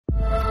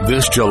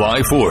This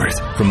July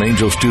 4th, from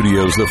Angel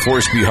Studios, the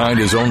force behind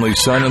His Only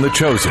Son and The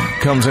Chosen,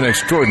 comes an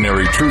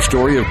extraordinary true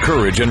story of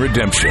courage and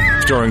redemption.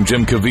 Starring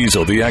Jim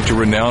Caviezel, the actor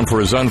renowned for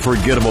his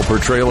unforgettable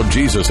portrayal of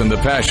Jesus in The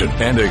Passion,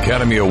 and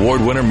Academy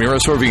Award winner Mira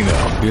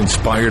Sorvino.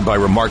 Inspired by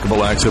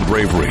remarkable acts of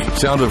bravery,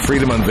 Sound of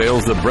Freedom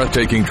unveils the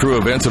breathtaking true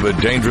events of a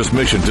dangerous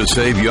mission to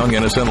save young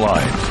innocent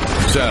lives.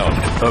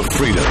 Sound of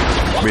Freedom.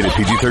 Rated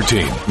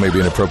PG-13. May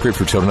be inappropriate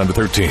for children under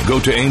 13. Go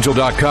to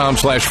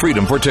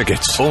angel.com/freedom for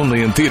tickets.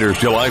 Only in theaters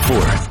July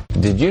 4th.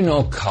 Did you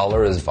know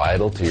color is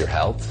vital to your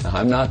health?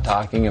 I'm not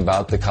talking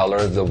about the color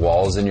of the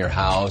walls in your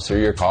house or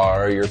your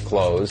car or your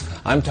clothes.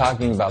 I'm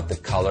talking about the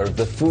color of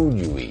the food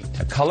you eat.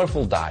 A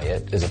colorful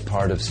diet is a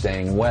part of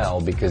staying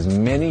well because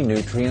many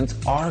nutrients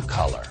are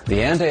color. The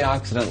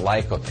antioxidant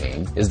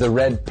lycopene is the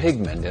red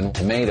pigment in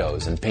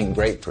tomatoes and pink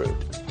grapefruit.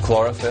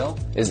 Chlorophyll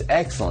is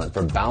excellent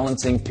for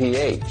balancing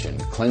pH and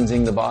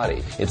cleansing the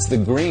body. It's the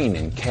green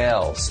in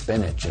kale,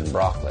 spinach, and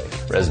broccoli.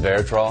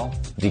 Resveratrol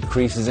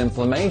decreases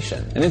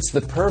inflammation, and it's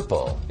the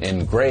purple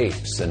in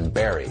grapes and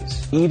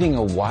berries. Eating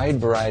a wide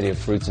variety of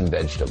fruits and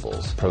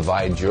vegetables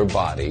provides your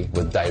body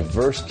with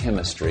diverse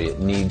chemistry it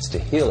needs to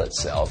heal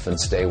itself and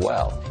stay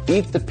well.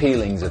 Eat the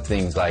peelings of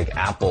things like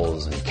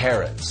apples and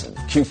carrots and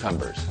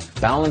cucumbers.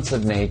 Balance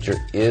of nature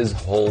is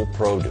whole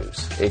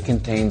produce. It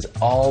contains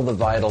all the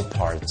vital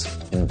parts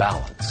in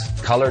balance.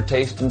 Color,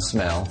 taste, and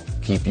smell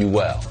keep you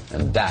well,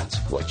 and that's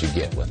what you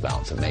get with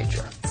Balance of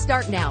Nature.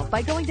 Start now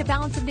by going to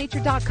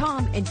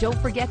balanceofnature.com, and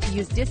don't forget to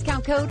use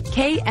discount code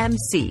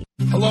KMC.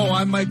 Hello,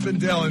 I'm Mike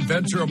Lindell,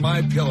 inventor of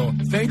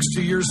MyPillow. Thanks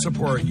to your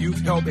support, you've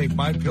helped make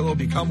MyPillow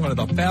become one of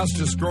the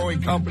fastest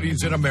growing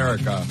companies in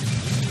America.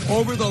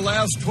 Over the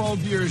last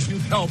 12 years,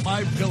 you've helped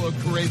MyPillow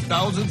create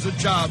thousands of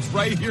jobs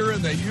right here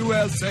in the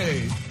USA.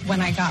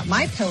 When I got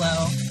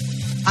MyPillow,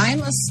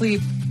 I'm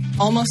asleep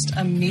almost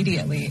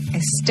immediately. I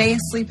stay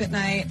asleep at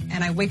night,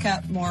 and I wake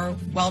up more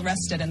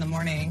well-rested in the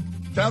morning.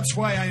 That's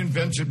why I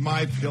invented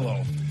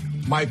MyPillow.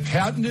 My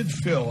patented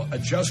fill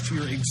adjusts to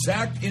your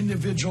exact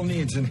individual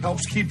needs and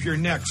helps keep your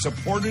neck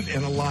supported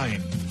and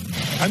aligned.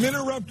 I'm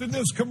interrupting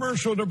this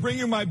commercial to bring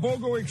you my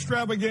BOGO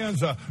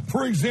extravaganza.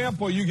 For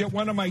example, you get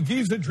one of my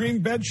Giza Dream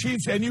bed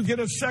sheets and you get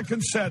a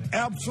second set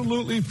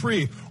absolutely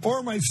free.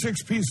 Or my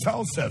 6-piece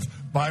towel sets.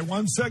 Buy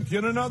one set,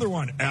 get another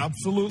one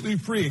absolutely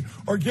free.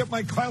 Or get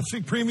my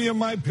classic premium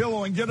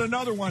MyPillow and get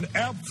another one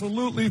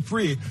absolutely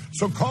free.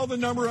 So call the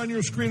number on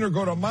your screen or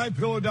go to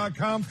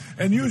MyPillow.com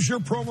and use your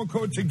promo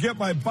code to get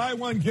my buy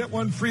one, get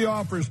one free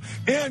offers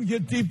and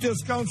get deep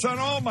discounts on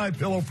all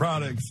MyPillow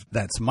products.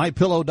 That's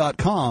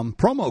MyPillow.com,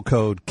 promo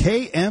code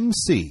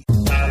KMC.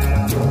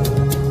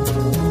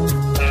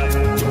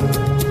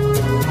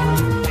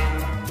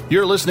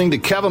 You're listening to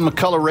Kevin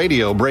McCullough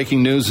Radio.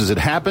 Breaking news as it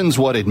happens,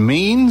 what it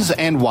means,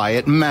 and why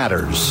it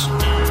matters.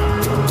 Kevin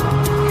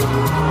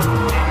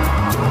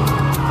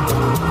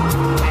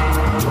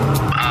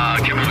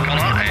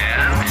McCullough,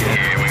 and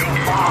here we go.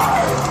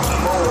 5,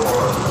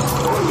 4,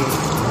 3,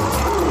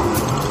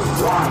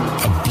 2, 1.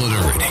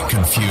 Obliterating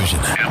confusion.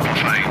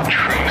 Amplifying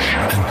truth.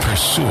 And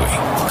pursuing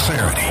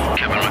clarity.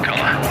 Kevin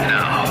McCullough,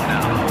 now.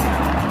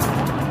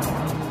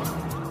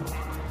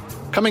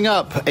 Coming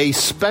up, a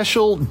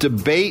special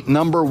debate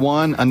number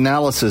 1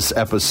 analysis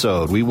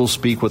episode. We will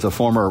speak with a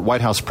former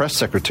White House press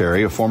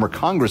secretary, a former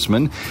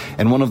congressman,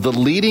 and one of the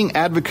leading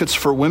advocates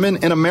for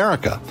women in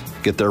America.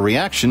 Get their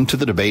reaction to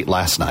the debate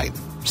last night.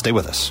 Stay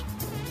with us.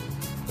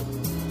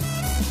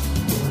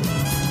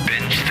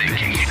 Binge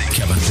thinking.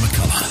 Kevin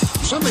McCullough.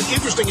 Something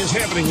interesting is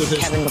happening with this.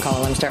 Kevin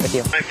McCullough, let me start with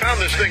you. I found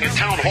this thing at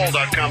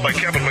townhall.com by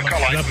Kevin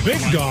McCullough. The big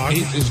dog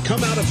has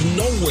come out of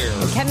nowhere.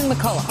 Kevin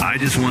McCullough. I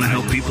just want to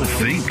help people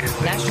think.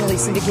 Nationally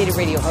syndicated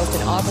radio host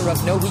and author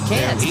of No He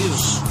Can't. And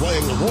he's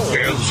playing the role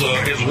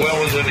as well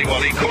as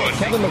anybody could.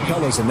 Kevin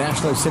McCullough is a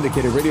nationally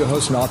syndicated radio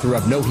host and author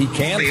of No He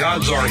Can't. The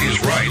odds are he's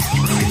right.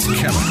 It's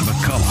Kevin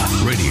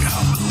McCullough Radio.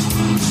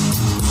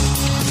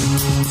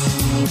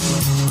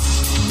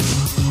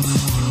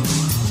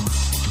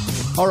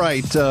 All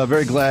right.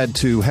 Very glad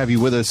to have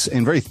you with us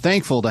and very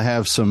thankful to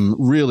have some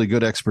really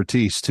good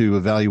expertise to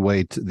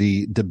evaluate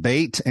the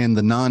debate and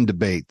the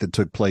non-debate that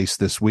took place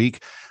this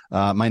week.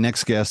 My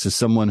next guest is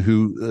someone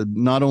who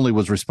not only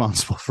was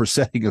responsible for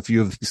setting a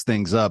few of these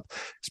things up,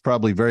 is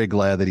probably very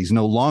glad that he's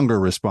no longer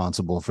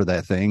responsible for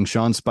that thing.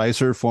 Sean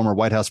Spicer, former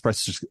White House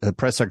press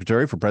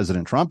secretary for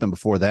President Trump, and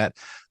before that,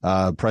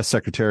 press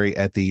secretary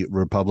at the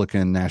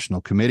Republican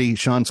National Committee.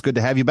 Sean, it's good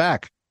to have you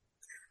back.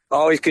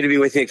 Always good to be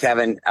with you,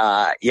 Kevin.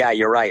 Yeah,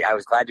 you're right. I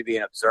was glad to be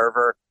an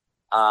observer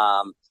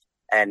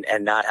and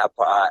not have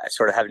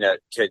sort of having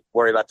to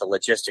worry about the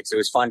logistics. It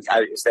was fun.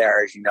 I was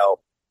there, as you know,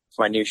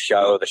 for my new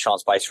show, the Sean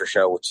Spicer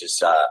Show, which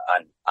is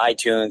on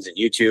iTunes and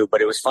YouTube. But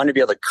it was fun to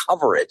be able to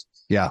cover it.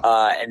 Yeah.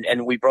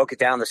 And we broke it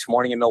down this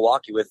morning in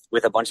Milwaukee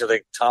with a bunch of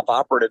the top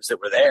operatives that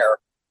were there,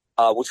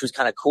 which was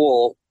kind of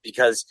cool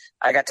because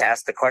I got to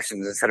ask the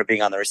questions instead of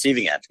being on the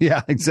receiving end.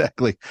 Yeah,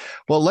 exactly.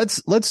 Well,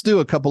 let's do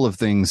a couple of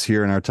things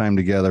here in our time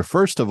together.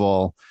 First of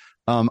all,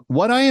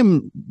 What I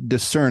am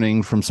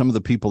discerning from some of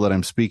the people that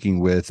I'm speaking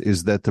with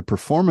is that the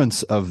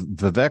performance of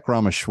Vivek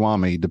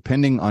Ramaswamy,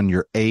 depending on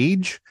your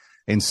age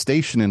and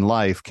station in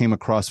life, came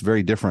across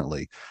very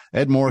differently.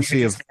 Ed Morrissey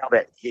nailed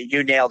it.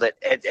 You nailed it.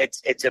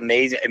 It's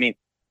amazing. I mean,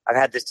 I've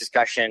had this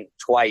discussion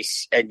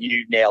twice, and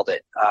you nailed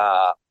it.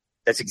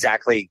 That's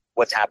exactly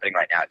what's happening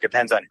right now. It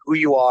depends on who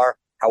you are,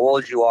 how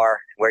old you are,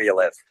 and where you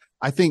live.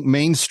 I think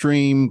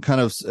mainstream kind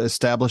of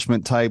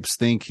establishment types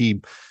think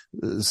he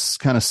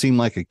kind of seemed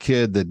like a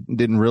kid that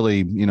didn't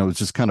really, was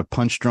just kind of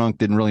punch drunk,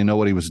 didn't really know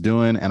what he was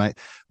doing. And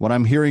what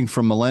I'm hearing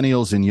from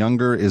millennials and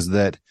younger is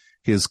that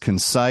his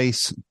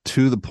concise,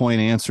 to the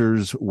point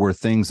answers were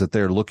things that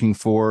they're looking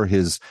for.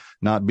 His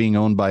not being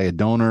owned by a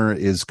donor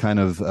is kind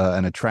of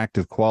an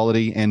attractive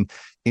quality. And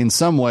in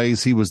some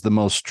ways, he was the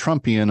most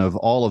Trumpian of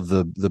all of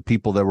the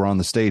people that were on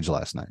the stage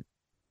last night.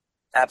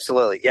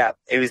 Absolutely. Yeah.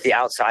 He was the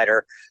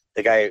outsider.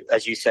 The guy,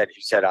 as you said,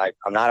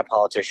 I'm not a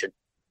politician.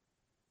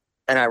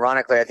 And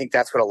ironically, I think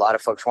that's what a lot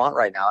of folks want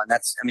right now. And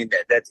that's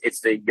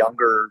it's the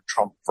younger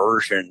Trump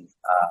version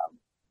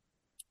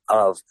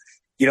of,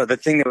 the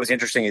thing that was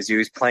interesting is he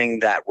was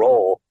playing that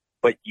role,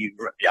 but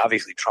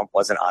obviously Trump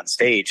wasn't on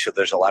stage. So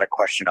there's a lot of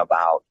question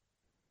about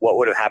what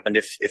would have happened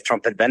if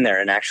Trump had been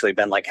there and actually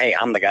been like, hey,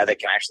 I'm the guy that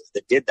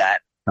did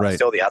that. I'm right.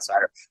 Still the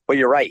outsider. But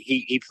you're right.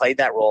 He played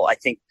that role. I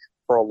think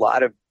for a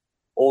lot of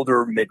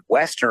older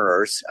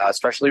Midwesterners,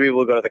 especially people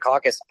who go to the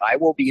caucus, I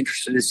will be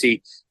interested to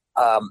see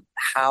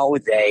how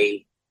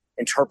they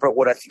interpret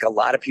what I think a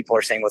lot of people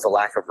are saying with a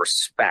lack of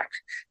respect.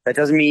 That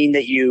doesn't mean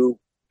that you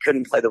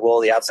couldn't play the role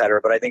of the outsider,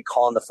 but I think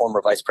calling the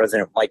former vice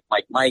president Mike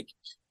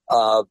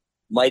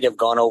might have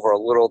gone over a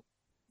little,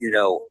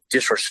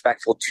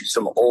 disrespectful to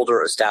some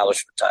older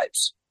establishment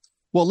types.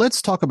 Well,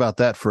 let's talk about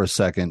that for a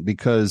second,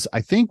 because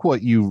I think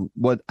what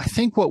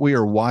we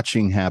are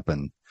watching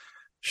happen,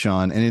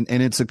 Sean, and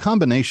it's a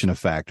combination of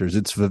factors.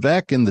 It's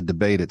Vivek in the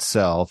debate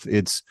itself.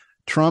 It's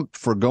Trump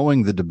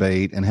foregoing the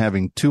debate and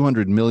having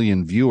 200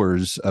 million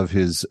viewers of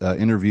his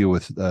interview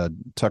with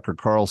Tucker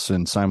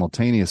Carlson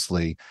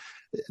simultaneously.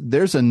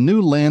 There's a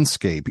new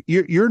landscape.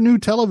 Your new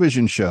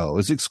television show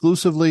is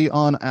exclusively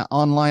on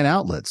online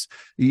outlets.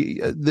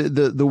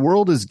 The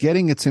world is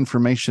getting its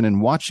information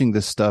and watching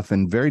this stuff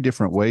in very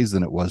different ways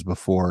than it was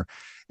before.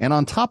 And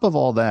on top of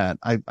all that,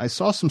 I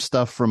saw some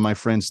stuff from my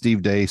friend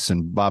Steve Deace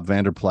and Bob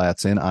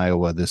Vanderplatz in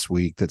Iowa this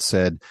week that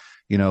said,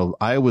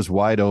 Iowa's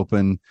wide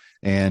open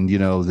and,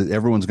 that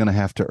everyone's going to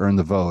have to earn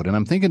the vote. And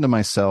I'm thinking to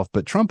myself,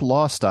 but Trump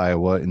lost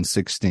Iowa in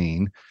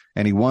 2016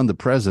 and he won the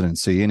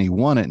presidency, and he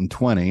won it in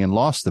 2020 and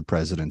lost the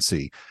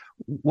presidency.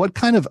 What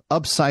kind of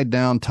upside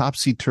down,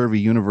 topsy-turvy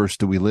universe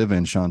do we live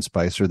in, Sean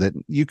Spicer, that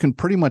you can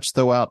pretty much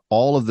throw out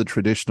all of the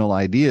traditional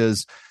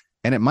ideas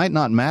and it might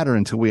not matter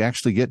until we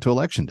actually get to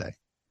Election Day?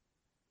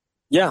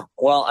 Yeah.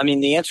 Well,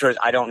 the answer is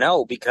I don't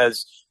know,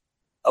 because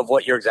of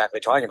what you're exactly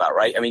talking about,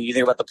 right? You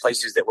think about the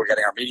places that we're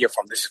getting our media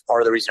from. This is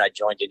part of the reason I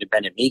joined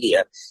independent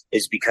media,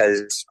 is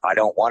because I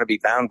don't want to be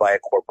bound by a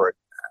corporate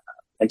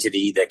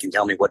entity that can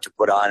tell me what to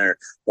put on or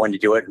when to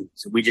do it. And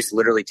so we just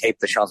literally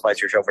taped the Sean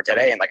Spicer show for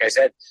today. And like I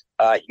said,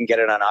 you can get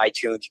it on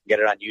iTunes, you can get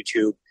it on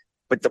YouTube.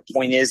 But the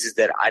point is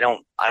that I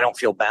don't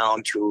feel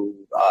bound to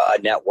a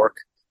network,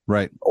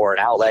 right, or an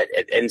outlet.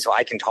 And so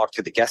I can talk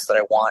to the guests that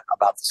I want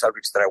about the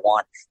subjects that I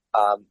want.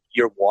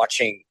 You're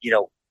watching,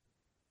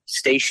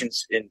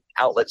 stations and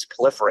outlets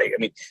proliferate.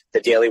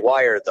 The Daily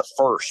Wire, The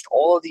First,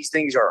 all of these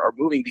things are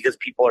moving because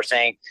people are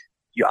saying,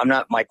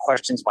 my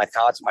questions, my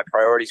thoughts, my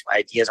priorities, my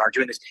ideas aren't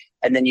doing this.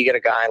 And then you get a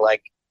guy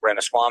like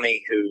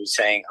Ramaswamy who's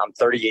saying, I'm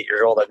 38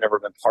 years old. I've never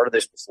been part of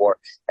this before.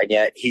 And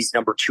yet he's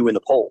number 2 in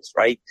the polls,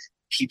 right?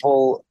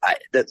 People,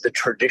 the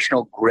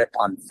traditional grip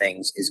on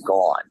things is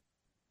gone.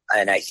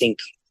 And I think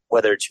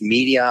whether it's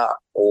media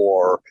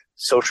or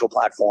social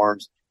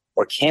platforms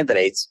or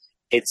candidates,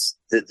 it's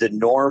the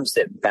norms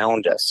that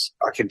bound us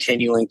are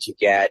continuing to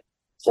get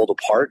pulled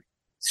apart.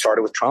 It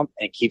started with Trump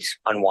and it keeps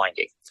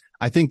unwinding.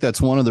 I think that's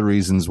one of the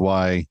reasons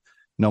why,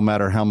 no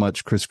matter how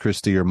much Chris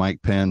Christie or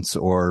Mike Pence,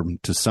 or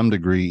to some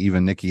degree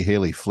even Nikki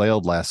Haley,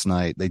 flailed last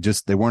night,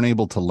 they weren't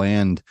able to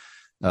land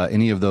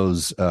any of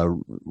those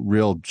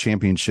real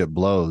championship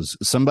blows.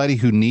 Somebody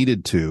who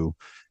needed to,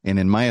 and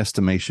in my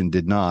estimation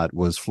did not,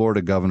 was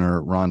Florida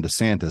Governor Ron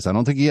DeSantis. I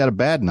don't think he had a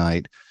bad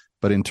night,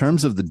 but in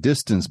terms of the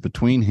distance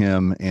between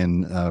him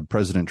and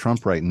President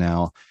Trump right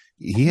now,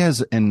 he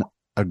has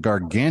a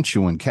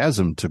gargantuan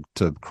chasm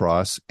to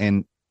cross.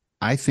 And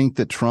I think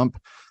that Trump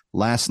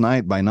last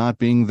night, by not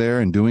being there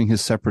and doing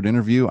his separate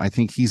interview, I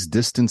think he's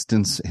distanced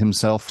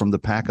himself from the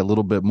pack a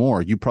little bit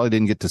more. You probably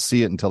didn't get to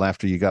see it until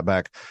after you got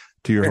back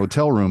to your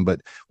hotel room.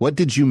 But what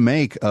did you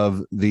make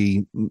of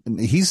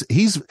his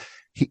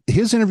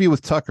interview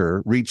with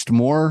Tucker reached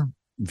more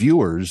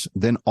viewers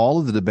than all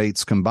of the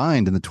debates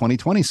combined in the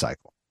 2020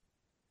 cycle?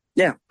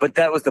 Yeah, but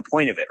that was the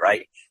point of it,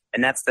 right?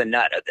 And that's the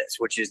nut of this,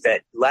 which is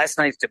that last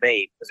night's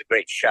debate was a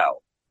great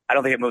show. I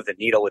don't think it moved the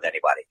needle with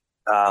anybody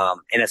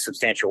in a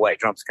substantial way.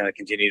 Trump's going to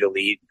continue to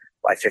lead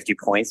by 50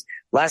 points.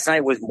 Last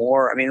night was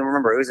more,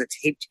 remember, it was a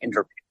taped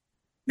interview.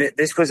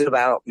 This was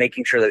about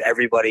making sure that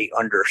everybody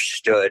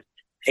understood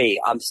hey,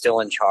 I'm still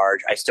in charge.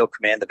 I still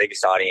command the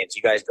biggest audience.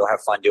 You guys go have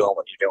fun doing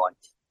what you're doing.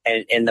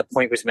 And the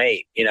point was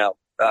made.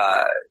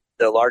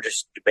 The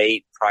largest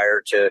debate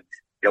prior to,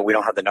 we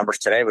don't have the numbers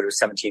today, but it was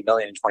 17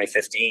 million in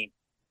 2015.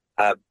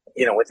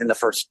 Within the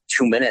first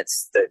 2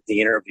 minutes,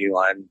 the interview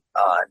on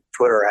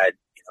Twitter had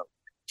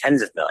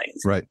tens of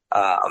millions. Right.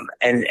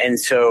 And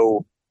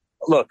so,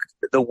 look,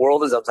 the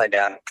world is upside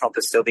down. Trump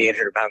is still the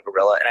 800-pound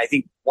gorilla. And I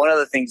think one of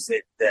the things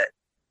that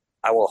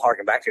I will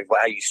harken back to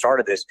how you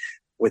started this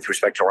with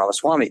respect to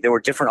Ramaswamy, there were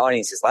different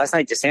audiences. Last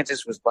night,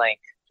 DeSantis was playing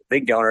to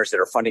big donors that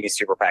are funding his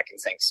super PAC and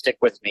saying, stick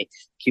with me,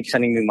 keep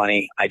sending me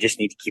money. I just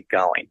need to keep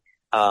going.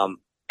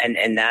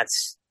 And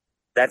that's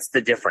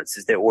the difference,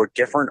 is that we're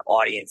different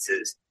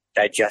audiences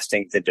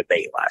digesting the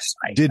debate last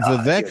night. Did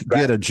Vivek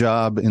get a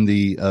job in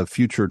the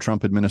future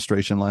Trump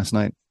administration last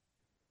night?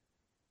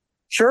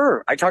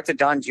 Sure. I talked to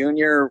Don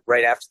Jr.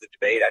 right after the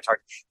debate.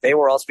 They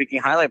were all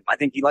speaking highly. I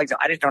think he likes it.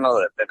 I just don't know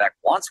that Vivek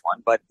wants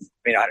one, but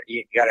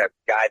you got a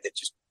guy that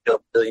just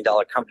built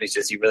billion-dollar companies.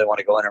 Does he really want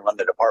to go in and run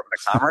the Department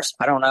of Commerce?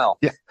 I don't know.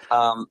 Yeah.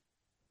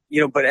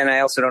 And I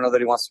also don't know that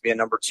he wants to be a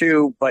number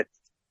two, but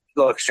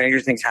look, stranger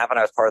things happen.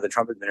 I was part of the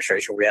Trump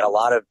administration. We had a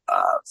lot of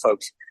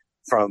folks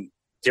from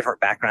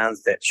different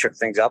backgrounds that shook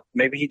things up.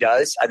 Maybe he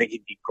does. I think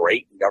he'd be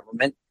great in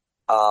government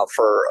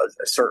for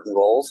certain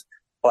roles.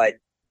 But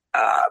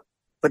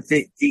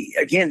the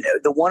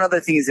one other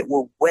thing is that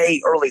we're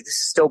way early. This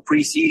is still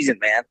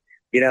preseason, man.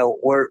 I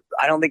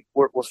don't think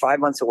we're 5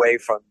 months away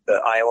from the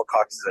Iowa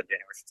caucuses on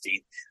January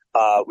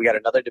 15th. We got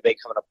another debate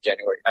coming up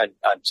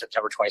on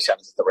September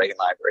 27th at the Reagan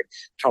Library.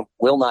 Trump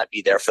will not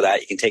be there for that.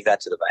 You can take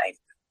that to the bank.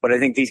 But I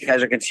think these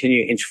guys are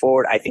continuing to inch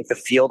forward. I think the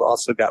field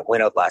also got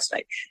winnowed last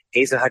night.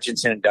 Asa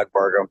Hutchinson and Doug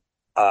Burgum,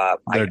 I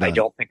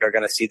don't think are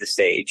going to see the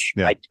stage.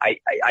 Yeah.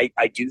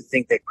 I do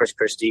think that Chris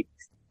Christie,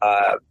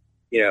 is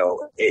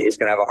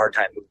going to have a hard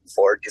time moving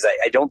forward, because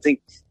I don't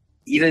think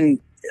even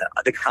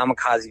the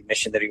kamikaze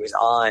mission that he was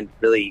on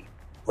really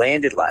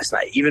landed last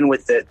night, even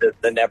with the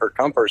Never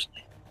Trumpers.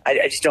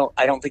 I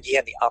don't think he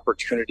had the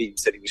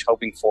opportunities that he was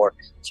hoping for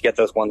to get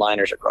those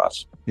one-liners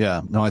across.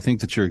 Yeah, no, I think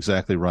that you're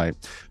exactly right.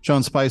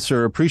 Sean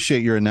Spicer,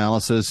 appreciate your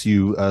analysis.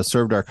 You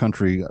served our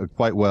country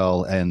quite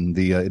well in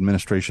the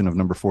administration of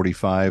number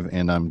 45,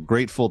 and I'm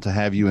grateful to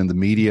have you in the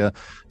media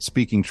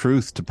speaking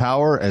truth to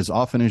power as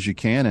often as you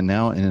can, and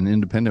now in an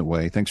independent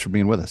way. Thanks for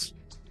being with us.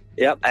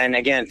 Yep, and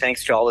again,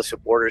 thanks to all the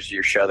supporters of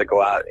your show that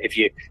go out. If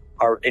you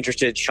are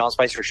interested,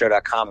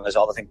 SeanSpicerShow.com is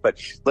all the things.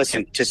 But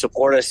listen, to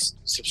support us,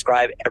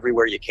 subscribe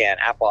everywhere you can.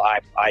 Apple,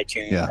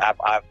 iTunes,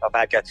 Apple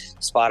Podcast,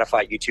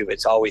 Spotify, YouTube.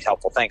 It's always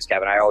helpful. Thanks,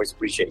 Kevin. I always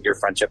appreciate your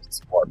friendship and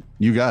support.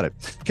 You got it.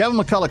 Kevin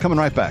McCullough coming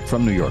right back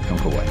from New York.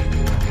 Don't go away.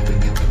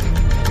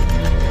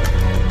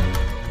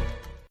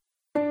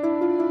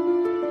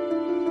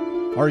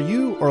 Are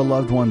you or a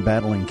loved one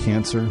battling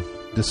cancer?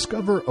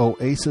 Discover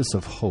Oasis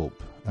of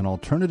Hope, an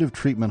alternative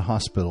treatment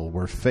hospital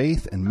where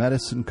faith and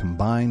medicine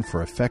combine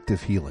for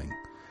effective healing.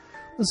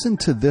 Listen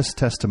to this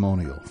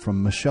testimonial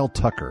from Michelle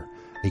Tucker,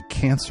 a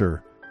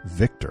cancer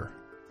victor.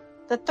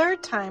 The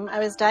third time I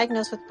was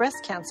diagnosed with breast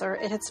cancer,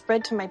 it had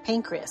spread to my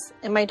pancreas,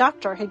 and my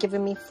doctor had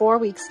given me 4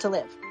 weeks to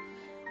live.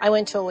 I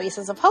went to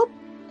Oasis of Hope,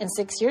 and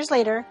 6 years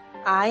later,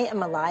 I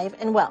am alive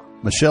and well.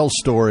 Michelle's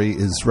story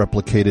is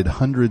replicated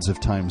hundreds of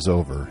times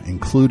over,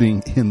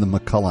 including in the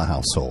McCullough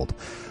household.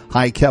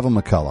 Hi, Kevin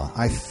McCullough.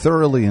 I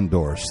thoroughly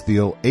endorse the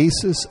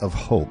Oasis of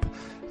Hope,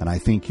 and I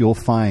think you'll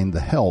find the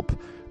help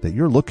that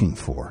you're looking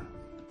for.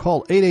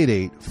 Call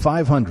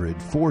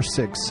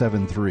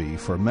 888-500-4673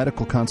 for a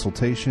medical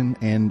consultation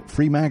and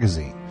free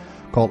magazine.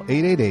 Call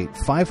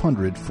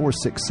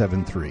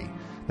 888-500-4673.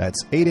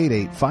 That's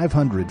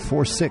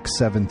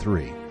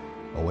 888-500-4673.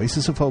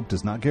 Oasis of Hope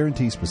does not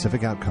guarantee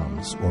specific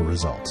outcomes or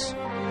results.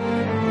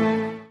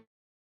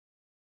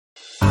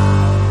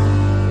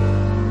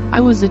 I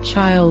was a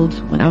child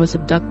when I was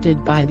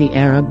abducted by the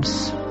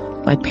Arabs.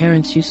 My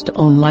parents used to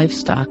own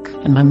livestock,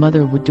 and my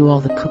mother would do all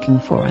the cooking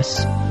for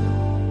us.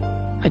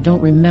 I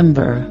don't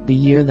remember the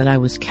year that I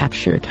was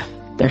captured.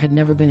 There had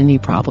never been any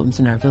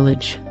problems in our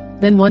village.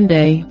 Then one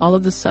day, all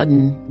of a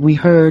sudden, we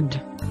heard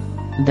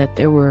that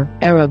there were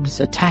Arabs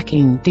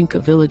attacking Dinka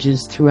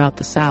villages throughout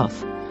the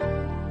south.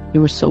 We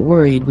were so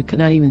worried we could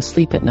not even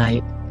sleep at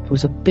night. It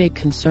was a big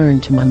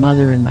concern to my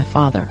mother and my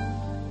father.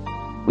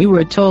 We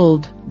were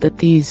told that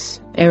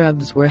these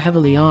Arabs were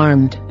heavily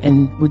armed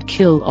and would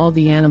kill all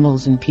the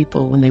animals and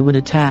people when they would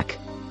attack.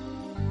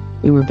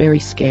 We were very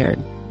scared.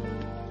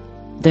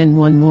 Then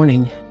one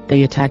morning,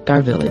 they attacked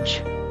our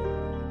village.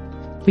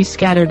 We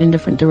scattered in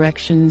different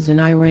directions and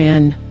I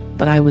ran,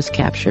 but I was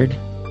captured.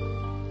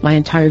 My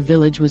entire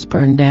village was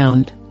burned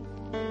down,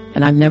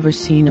 and I've never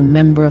seen a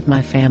member of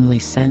my family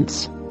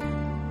since.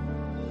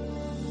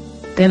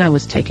 Then I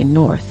was taken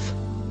north,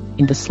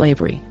 into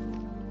slavery.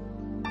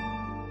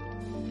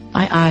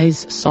 My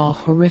eyes saw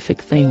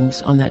horrific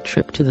things on that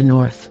trip to the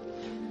north.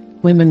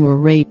 Women were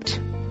raped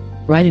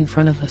right in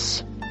front of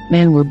us.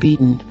 Men were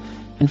beaten,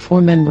 and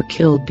 4 men were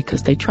killed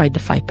because they tried to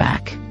fight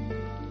back.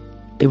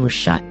 They were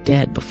shot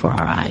dead before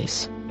our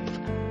eyes.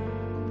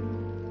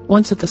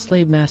 Once at the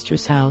slave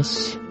master's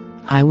house,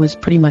 I was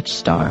pretty much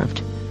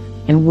starved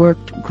and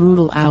worked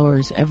brutal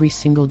hours every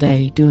single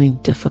day doing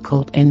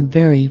difficult and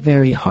very,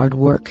 very hard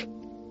work.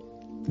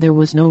 There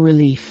was no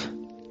relief.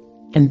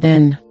 And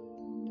then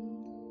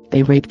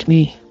they raped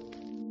me.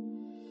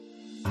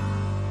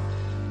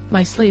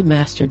 My slave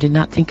master did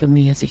not think of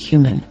me as a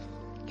human.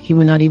 He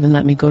would not even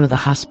let me go to the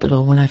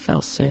hospital when I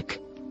fell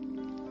sick.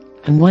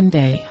 And one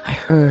day I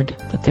heard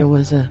that there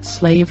was a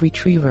slave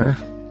retriever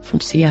from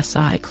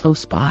CSI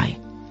close by.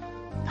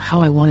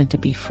 How I wanted to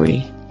be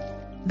free.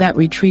 That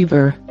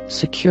retriever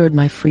secured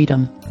my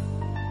freedom.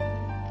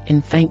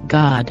 And thank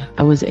God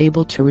I was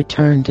able to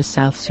return to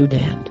South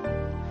Sudan.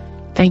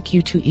 Thank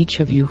you to each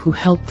of you who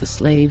helped the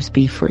slaves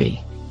be free.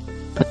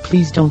 But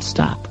please don't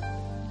stop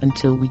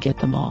until we get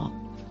them all.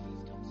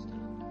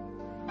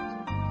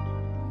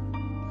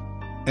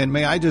 And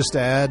may I just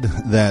add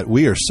that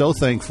we are so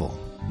thankful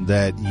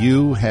that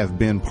you have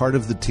been part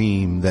of the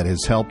team that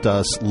has helped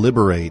us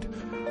liberate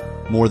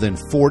more than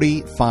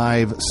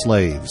 45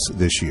 slaves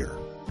this year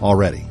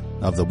already.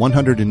 Of the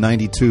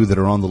 192 that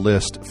are on the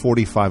list,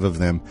 45 of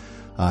them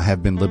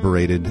have been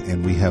liberated,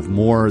 and we have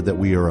more that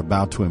we are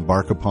about to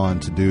embark upon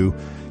to do.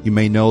 You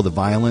may know the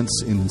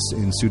violence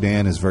in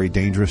Sudan is very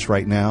dangerous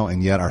right now,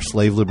 and yet our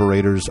slave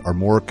liberators are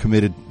more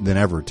committed than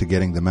ever to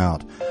getting them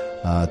out,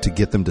 to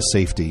get them to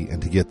safety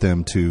and to get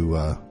them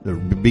to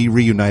be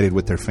reunited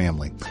with their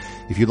family.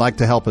 If you'd like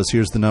to help us,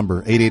 here's the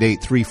number,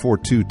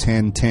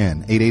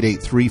 888-342-1010,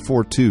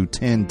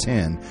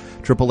 888-342-1010,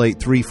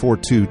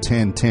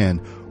 888-342-1010,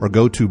 or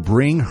go to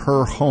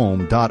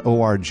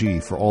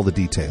bringherhome.org for all the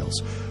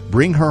details.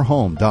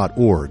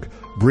 Bringherhome.org,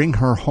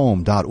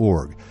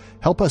 bringherhome.org.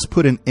 Help us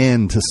put an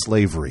end to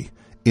slavery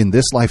in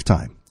this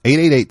lifetime.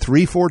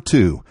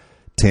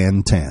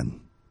 888-342-1010.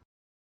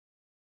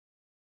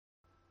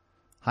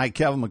 Hi,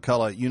 Kevin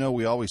McCullough. You know,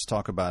 we always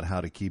talk about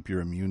how to keep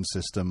your immune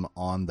system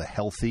on the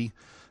healthy.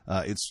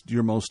 It's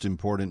your most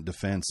important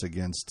defense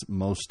against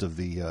most of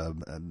the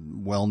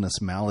wellness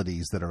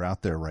maladies that are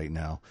out there right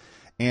now.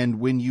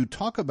 And when you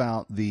talk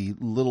about the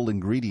little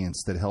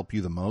ingredients that help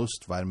you the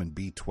most, vitamin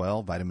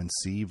B12, vitamin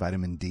C,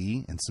 vitamin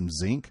D, and some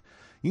zinc,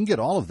 you can get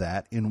all of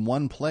that in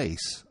one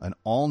place. An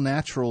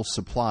all-natural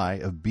supply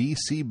of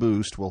BC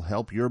Boost will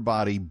help your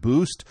body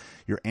boost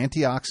your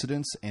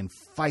antioxidants and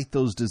fight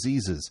those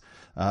diseases.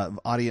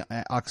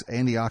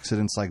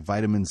 Antioxidants like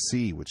vitamin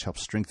C, which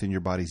helps strengthen your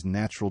body's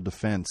natural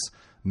defense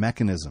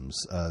mechanisms.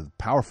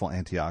 Powerful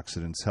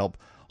antioxidants help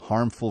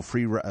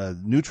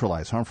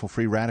neutralize harmful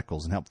free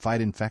radicals and help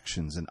fight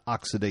infections and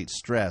oxidate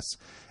stress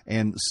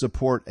and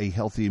support a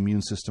healthy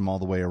immune system all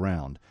the way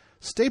around.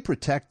 Stay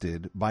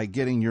protected by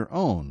getting your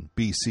own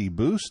BC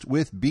Boost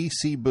with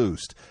BC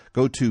Boost.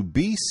 Go to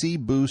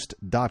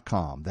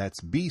bcboost.com. That's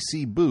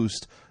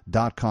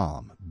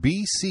bcboost.com.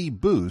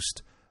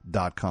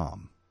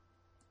 bcboost.com.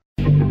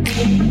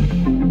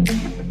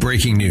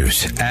 Breaking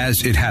news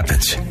as it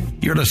happens.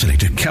 You're listening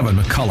to Kevin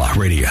McCullough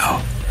Radio.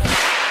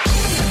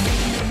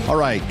 All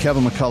right,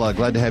 Kevin McCullough,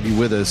 glad to have you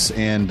with us.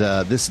 And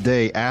this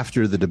day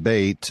after the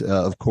debate,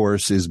 of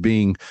course, is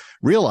being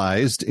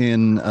realized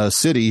in a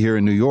city here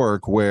in New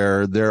York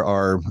where there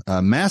are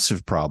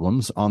massive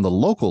problems on the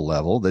local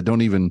level that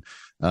don't even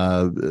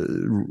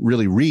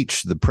really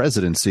reach the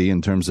presidency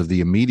in terms of the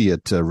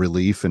immediate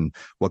relief and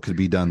what could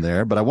be done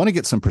there. But I want to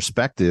get some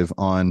perspective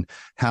on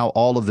how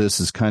all of this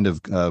is kind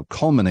of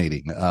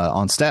culminating.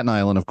 On Staten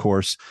Island, of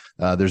course,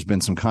 there's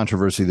been some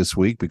controversy this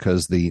week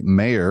because the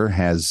mayor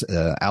has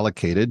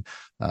allocated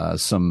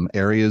some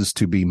areas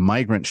to be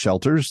migrant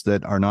shelters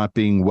that are not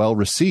being well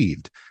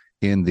received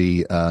in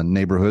the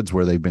neighborhoods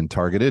where they've been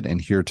targeted. And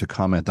here to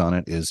comment on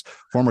it is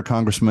former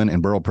Congressman and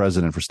Borough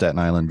President for Staten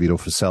Island, Vito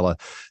Fosella.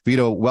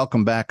 Vito,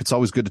 welcome back. It's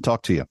always good to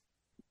talk to you.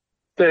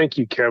 Thank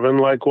you, Kevin.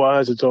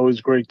 Likewise, it's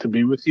always great to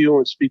be with you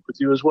and speak with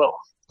you as well.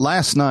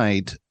 Last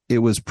night, it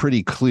was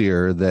pretty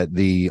clear that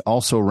the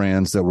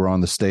also-rans that were on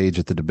the stage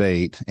at the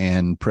debate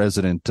and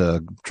President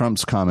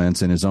Trump's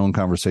comments in his own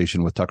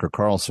conversation with Tucker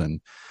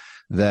Carlson,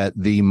 that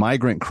the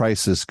migrant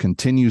crisis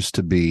continues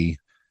to be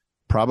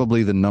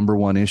probably the number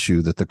one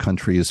issue that the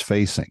country is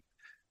facing.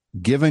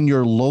 Given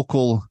your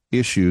local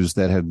issues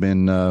that have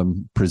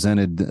been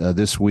presented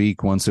this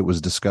week, once it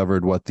was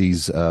discovered what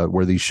these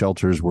where these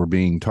shelters were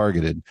being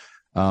targeted,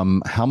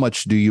 how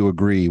much do you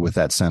agree with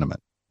that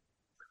sentiment?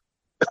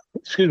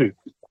 Excuse me.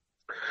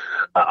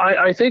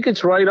 I think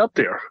it's right up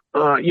there.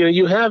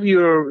 You have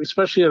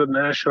especially at a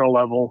national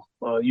level,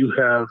 you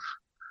have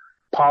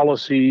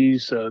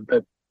policies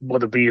that,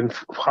 whether it be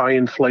high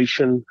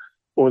inflation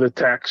or the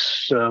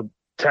tax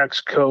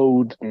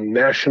code,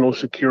 national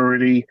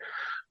security,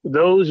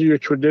 those are your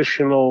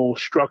traditional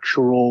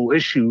structural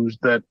issues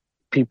that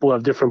people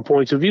have different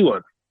points of view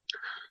on.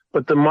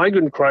 But the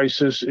migrant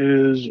crisis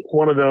is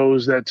one of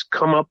those that's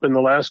come up in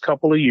the last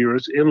couple of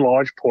years, in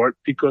large part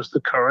because the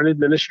current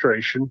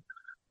administration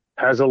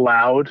has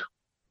allowed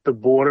the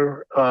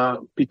border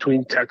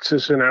between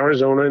Texas and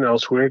Arizona and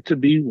elsewhere to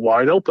be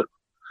wide open.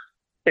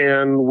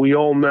 And we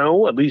all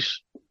know, at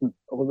least,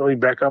 let me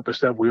back up a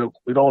step. We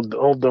all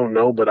don't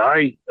know, but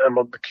I am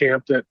of the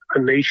camp that a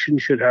nation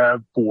should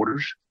have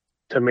borders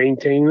to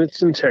maintain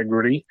its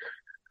integrity,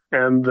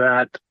 and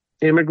that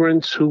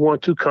immigrants who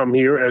want to come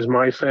here, as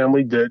my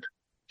family did,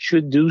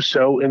 should do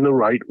so in the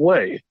right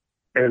way.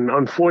 And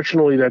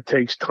unfortunately, that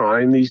takes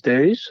time these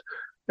days,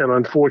 and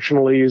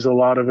unfortunately is a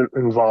lot of it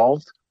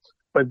involved.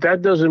 But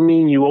that doesn't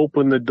mean you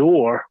open the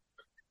door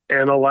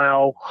and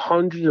allow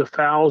hundreds of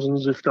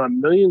thousands, if not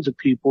millions of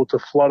people to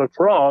flood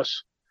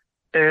across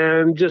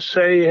and just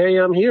say, hey,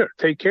 I'm here,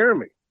 take care of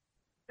me.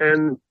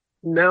 And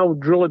now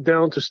drill it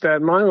down to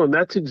Staten Island.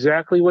 That's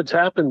exactly what's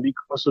happened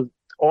because of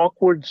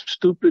awkward,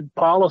 stupid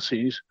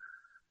policies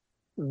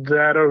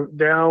that are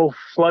now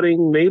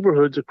flooding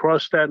neighborhoods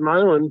across Staten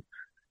Island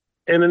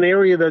in an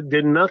area that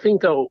did nothing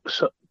to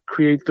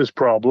create this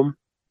problem.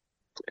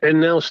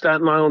 And now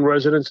Staten Island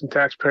residents and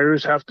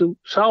taxpayers have to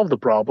solve the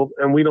problem,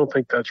 and we don't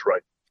think that's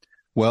right.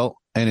 Well,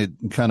 and it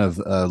kind of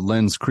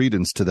lends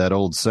credence to that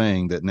old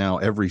saying that now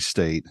every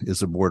state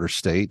is a border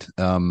state.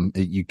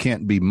 You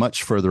can't be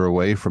much further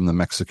away from the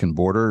Mexican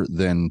border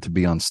than to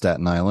be on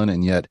Staten Island,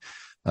 and yet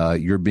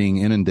you're being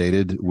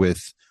inundated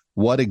with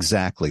what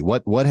exactly?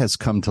 What has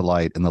come to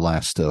light in the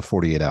last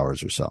 48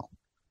 hours or so?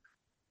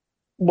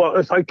 Well,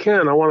 if I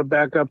can, I want to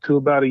back up to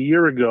about a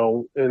year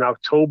ago in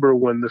October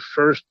when the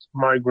first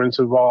migrants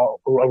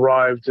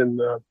arrived in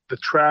the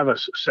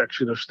Travis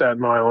section of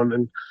Staten Island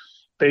and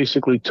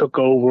basically took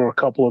over a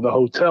couple of the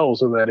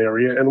hotels in that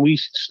area. And we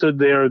stood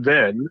there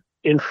then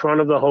in front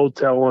of the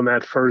hotel on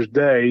that first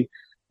day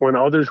when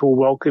others were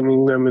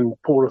welcoming them in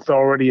Port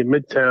Authority in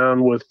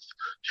Midtown with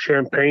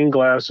champagne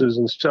glasses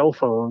and cell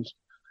phones.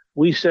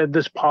 We said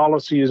this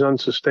policy is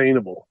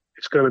unsustainable.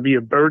 It's going to be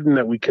a burden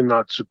that we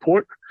cannot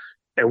support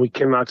and we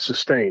cannot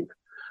sustain.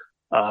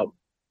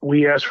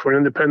 We asked for an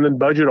independent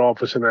budget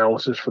office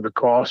analysis for the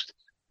cost.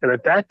 And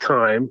at that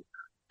time,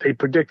 they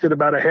predicted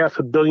about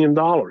 $500 million.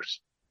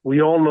 We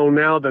all know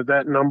now that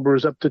that number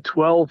is up to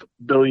 $12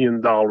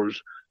 billion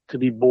to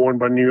be borne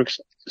by New York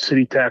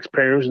City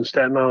taxpayers and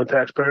Staten Island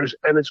taxpayers,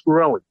 and it's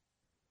growing.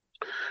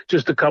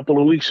 Just a couple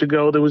of weeks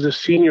ago, there was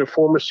a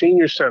former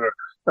senior center,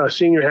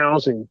 senior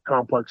housing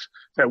complex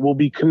that will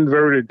be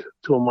converted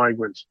to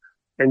migrants.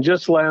 And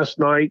just last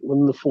night,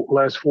 within the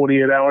last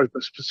 48 hours,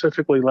 but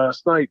specifically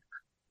last night,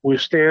 we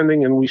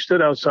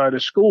stood outside a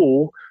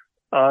school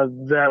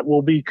that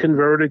will be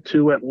converted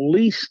to at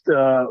least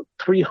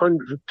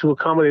 300 to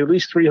accommodate at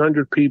least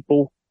 300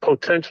 people,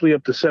 potentially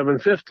up to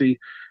 750.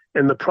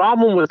 And the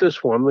problem with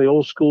this one, the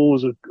old school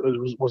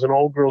was an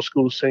old girls'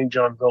 school, St.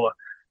 John Villa.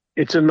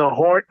 It's in the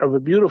heart of a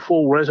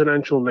beautiful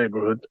residential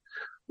neighborhood.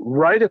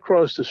 Right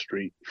across the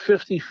street,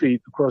 50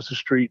 feet across the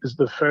street, is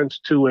the fence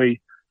to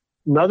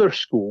another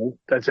school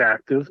that's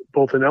active,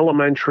 both an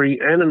elementary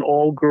and an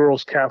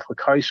all-girls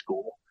Catholic high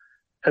school.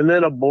 And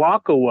then a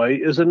block away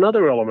is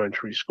another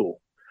elementary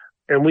school.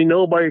 And we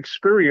know by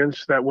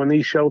experience that when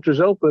these shelters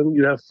open,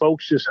 you have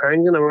folks just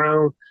hanging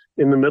around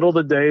in the middle of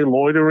the day,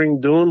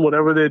 loitering, doing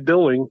whatever they're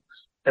doing.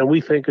 And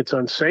we think it's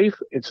unsafe,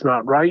 it's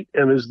not right,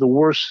 and is the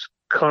worst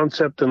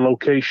concept and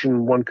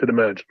location one could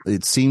imagine.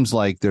 It seems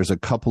like there's a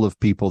couple of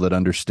people that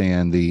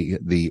understand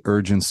the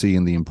urgency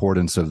and the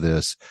importance of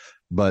this.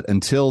 But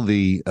until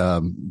the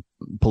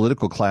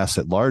political class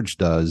at large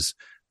does,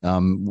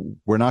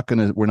 we're not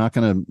going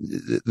to,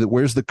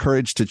 where's the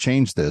courage to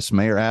change this?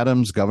 Mayor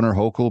Adams, Governor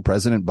Hochul,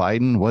 President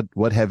Biden,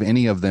 what have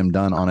any of them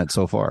done on it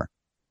so far?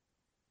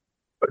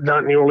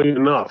 Not nearly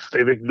enough.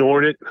 They've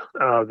ignored it.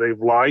 They've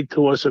lied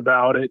to us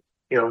about it.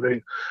 You know,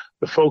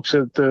 the folks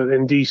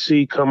in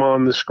D.C. come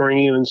on the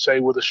screen and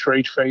say with a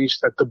straight face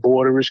that the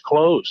border is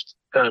closed.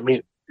 I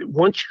mean,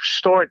 once you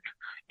start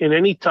in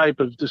any type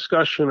of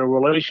discussion or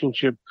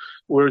relationship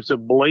where it's a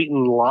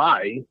blatant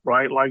lie,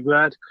 right, like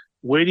that,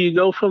 where do you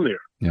go from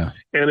there? Yeah.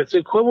 And it's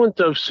equivalent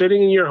of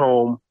sitting in your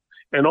home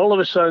and all of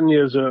a sudden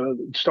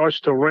it starts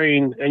to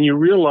rain and you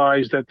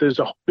realize that there's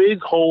a big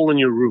hole in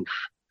your roof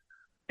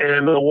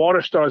and the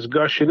water starts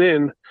gushing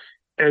in.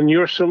 And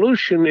your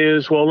solution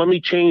is, well, let me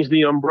change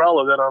the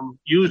umbrella that I'm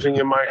using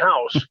in my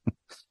house.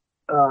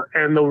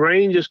 And the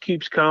rain just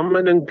keeps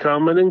coming and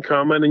coming and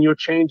coming, and you're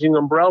changing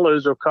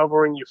umbrellas or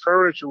covering your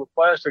furniture with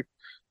plastic.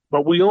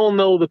 But we all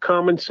know the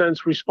common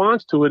sense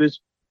response to it is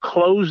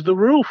close the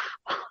roof.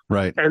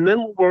 Right. And then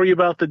we'll worry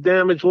about the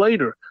damage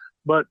later.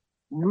 But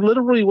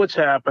literally what's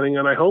happening,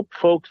 and I hope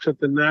folks at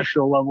the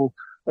national level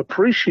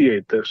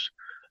appreciate this,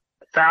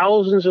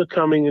 thousands are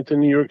coming into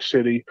New York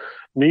City.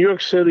 New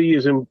York City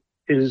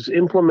is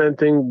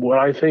implementing what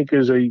I think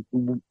is a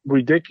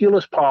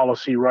ridiculous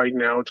policy right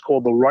now. It's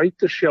called the Right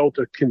to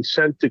Shelter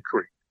Consent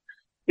Decree.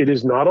 It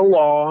is not a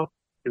law.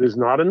 It is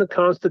not in the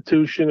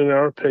Constitution, in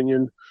our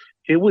opinion.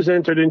 It was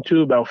entered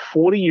into about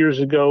 40 years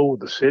ago,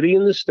 the city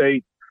and the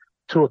state,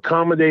 to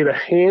accommodate a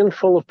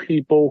handful of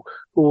people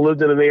who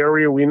lived in an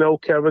area. We know,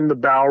 Kevin, the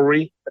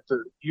Bowery.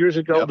 Years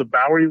ago, Yep. The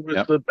Bowery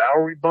was the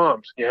Bowery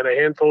bombs. You had a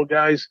handful of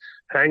guys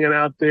hanging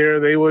out there.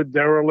 They were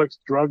derelicts,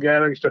 drug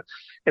addicts.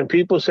 And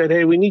people said,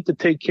 hey, we need to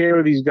take care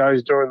of these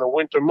guys during the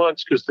winter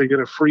months because they're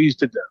going to freeze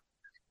to death.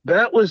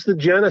 That was the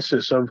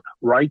genesis of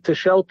Right to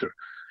Shelter.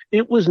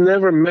 It was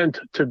never meant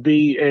to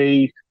be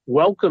a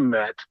welcome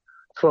mat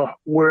for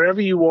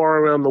wherever you are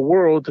around the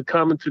world to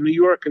come into New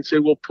York and say,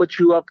 we'll put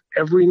you up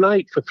every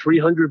night for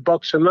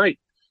 $300 a night,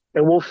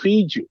 and we'll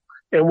feed you,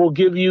 and we'll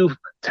give you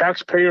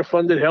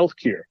taxpayer-funded health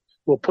care.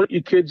 We'll put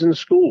your kids in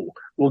school.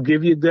 We'll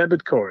give you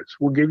debit cards.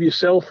 We'll give you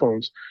cell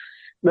phones.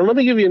 Now, let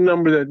me give you a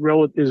number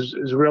that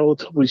is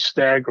relatively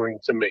staggering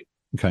to me.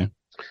 Okay.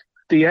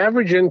 The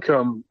average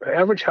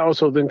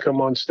household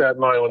income on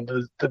Staten Island,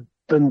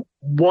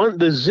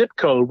 the zip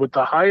code with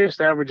the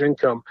highest average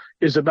income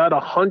is about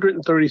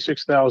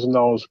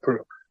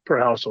 $136,000 per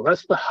household.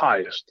 That's the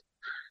highest.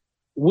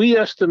 We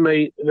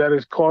estimate that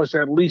it costs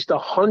at least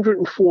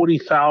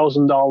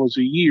 $140,000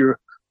 a year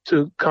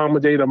to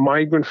accommodate a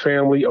migrant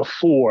family of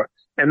four.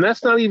 And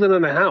that's not even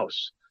in a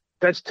house.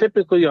 That's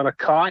typically on a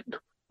cot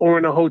or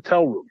in a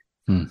hotel room.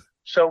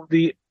 So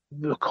the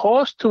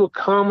cost to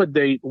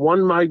accommodate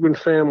one migrant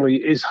family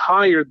is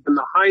higher than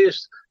the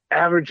highest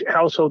average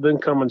household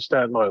income in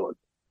Staten Island.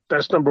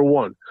 That's number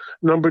one.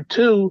 Number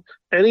two,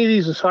 any of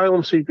these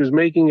asylum seekers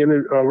making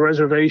a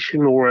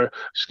reservation or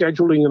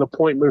scheduling an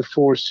appointment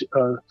for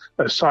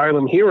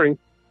asylum hearing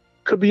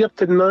could be up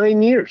to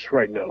 9 years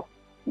right now.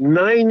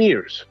 9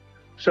 years.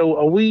 So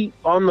are we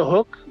on the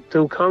hook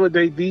to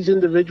accommodate these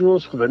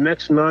individuals for the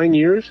next 9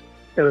 years?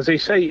 And as they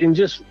say, in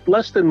just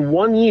less than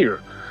 1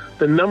 year,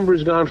 the number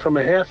has gone from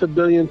 $500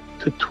 million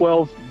to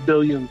 $12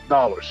 billion.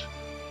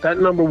 That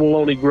number will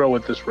only grow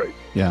at this rate.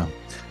 Yeah.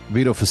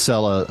 Vito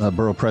Fosella,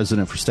 borough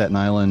president for Staten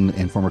Island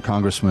and former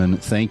congressman,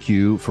 thank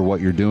you for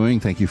what you're doing.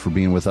 Thank you for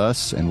being with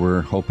us. And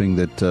we're hoping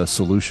that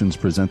solutions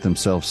present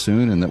themselves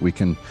soon and that we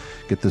can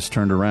get this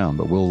turned around.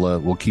 But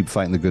we'll keep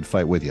fighting the good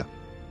fight with you.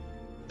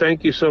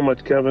 Thank you so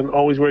much, Kevin.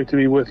 Always great to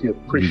be with you.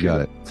 Appreciate it. You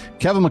got it.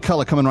 Kevin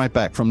McCullough coming right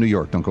back from New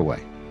York. Don't go away.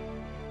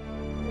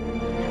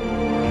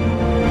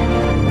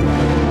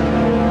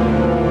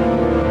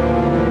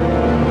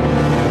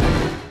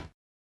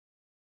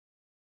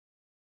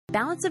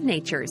 Balance of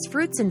Nature's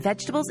fruits and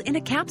vegetables in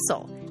a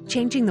capsule,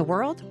 changing the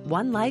world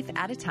one life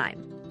at a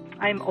time.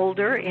 I'm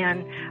older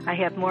and I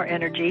have more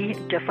energy,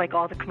 just like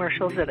all the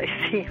commercials that I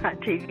see on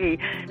TV.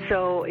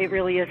 So it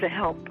really is a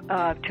help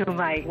to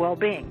my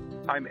well-being.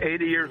 I'm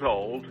 80 years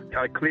old.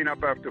 I clean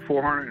up after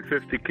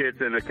 450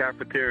 kids in a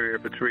cafeteria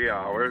for 3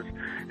 hours,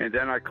 and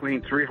then I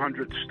clean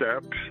 300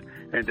 steps,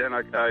 and then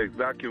I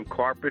vacuum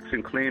carpets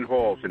and clean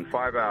halls in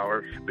 5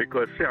 hours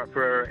because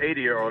for an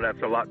 80-year-old,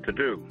 that's a lot to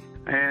do.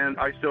 And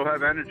I still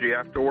have energy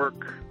after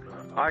work.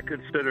 I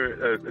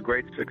consider it a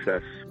great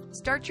success.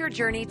 Start your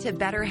journey to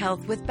better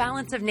health with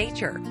Balance of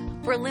Nature.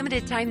 For a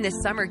limited time this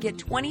summer, get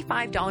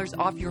 $25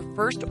 off your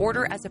first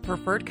order as a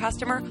preferred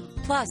customer,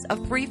 plus a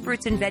free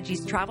fruits and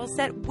veggies travel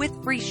set with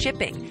free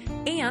shipping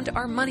and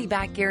our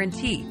money-back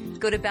guarantee.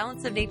 Go to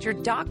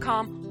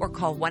balanceofnature.com or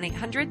call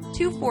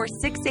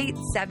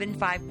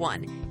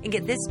 1-800-246-8751 and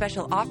get this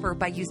special offer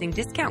by using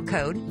discount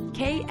code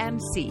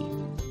KMC.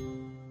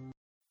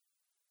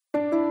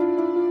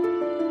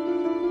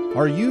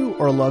 Are you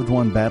or a loved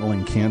one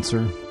battling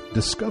cancer?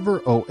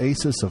 Discover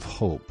Oasis of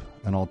Hope,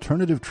 an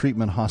alternative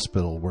treatment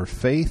hospital where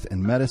faith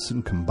and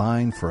medicine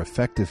combine for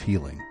effective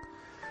healing.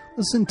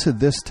 Listen to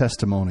this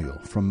testimonial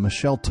from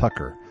Michelle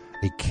Tucker,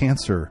 a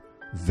cancer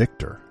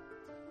victor.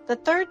 The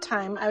third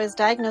time I was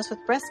diagnosed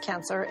with breast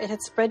cancer, it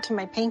had spread to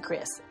my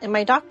pancreas, and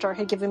my doctor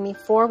had given me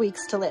 4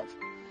 weeks to live.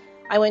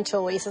 I went to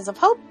Oasis of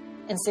Hope,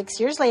 and 6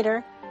 years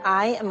later,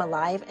 I am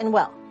alive and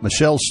well.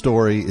 Michelle's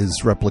story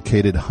is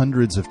replicated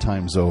hundreds of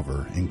times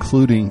over,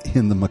 including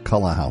in the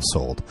McCullough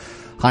household.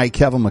 Hi,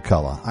 Kevin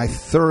McCullough. I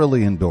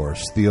thoroughly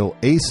endorse the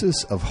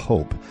Oasis of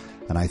Hope,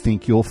 and I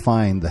think you'll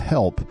find the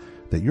help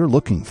that you're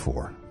looking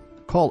for.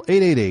 Call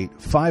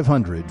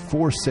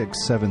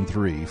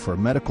 888-500-4673 for a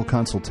medical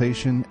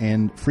consultation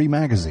and free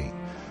magazine.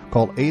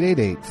 Call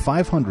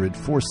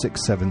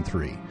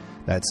 888-500-4673.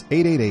 That's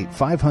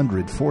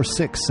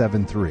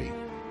 888-500-4673.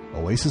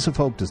 Oasis of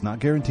Hope does not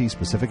guarantee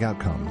specific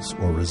outcomes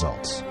or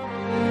results.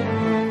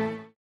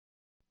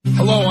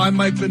 Hello, I'm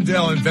Mike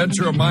Lindell,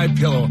 inventor of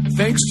MyPillow.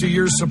 Thanks to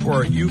your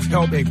support, you've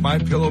helped make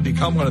MyPillow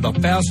become one of the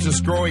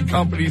fastest growing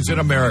companies in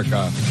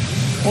America.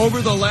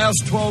 Over the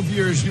last 12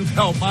 years, you've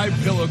helped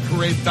MyPillow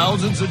create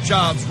thousands of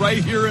jobs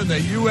right here in the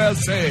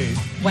USA.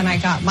 When I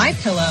got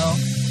MyPillow,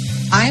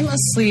 I'm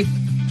asleep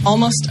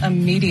almost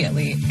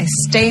immediately. I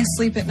stay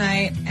asleep at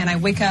night and I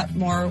wake up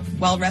more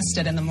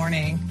well-rested in the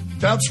morning.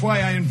 That's why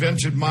I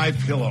invented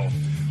MyPillow.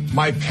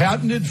 My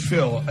patented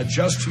fill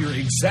adjusts to your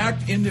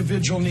exact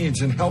individual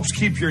needs and helps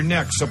keep your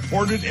neck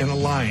supported and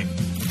aligned.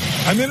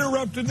 I'm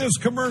interrupting this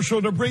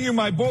commercial to bring you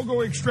my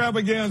BOGO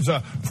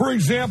extravaganza. For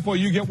example,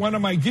 you get one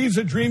of my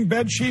Giza Dream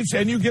bed sheets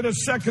and you get a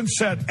second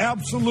set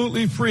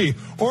absolutely free.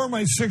 Or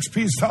my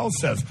 6-piece towel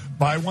sets.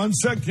 Buy one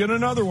set, get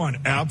another one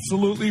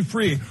absolutely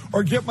free.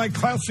 Or get my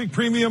classic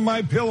premium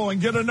MyPillow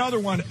and get another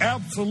one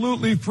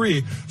absolutely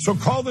free. So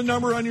call the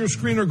number on your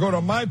screen or go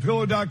to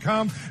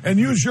MyPillow.com and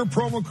use your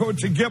promo code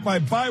to get my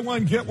buy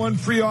one, get one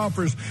free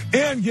offers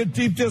and get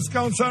deep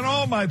discounts on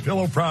all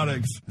MyPillow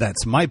products.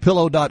 That's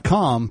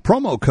MyPillow.com,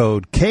 promo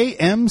code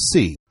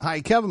KMC. Hi,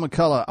 Kevin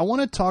McCullough. I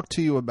want to talk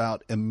to you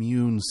about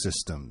immune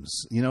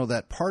systems. You know,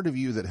 that part of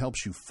you that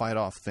helps you fight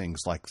off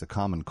things like the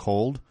common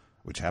cold,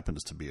 which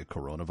happens to be a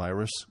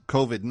coronavirus,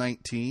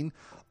 COVID-19,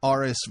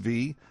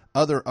 RSV,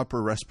 other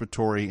upper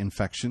respiratory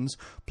infections.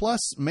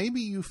 Plus,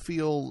 maybe you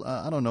feel,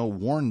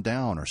 worn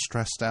down or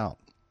stressed out.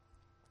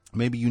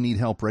 Maybe you need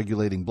help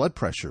regulating blood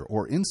pressure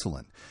or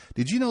insulin.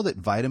 Did you know that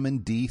vitamin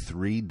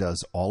D3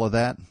 does all of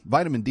that?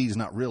 Vitamin D is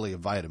not really a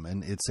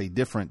vitamin. It's a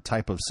different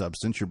type of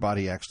substance. Your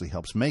body actually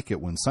helps make it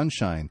when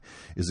sunshine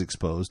is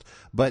exposed.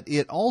 But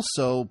it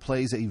also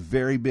plays a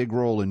very big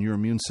role in your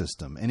immune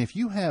system. And if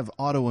you have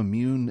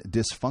autoimmune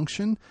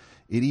dysfunction,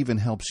 it even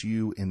helps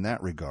you in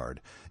that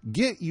regard.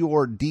 Get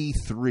your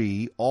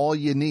D3, all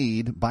you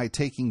need, by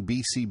taking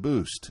BC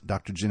Boost.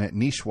 Dr. Jeanette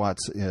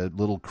Nishwat's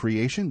little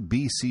creation,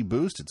 BC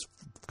Boost. It's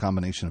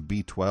combination of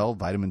B12,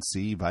 vitamin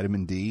C,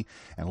 vitamin D,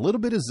 and a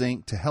little bit of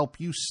zinc to help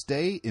you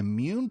stay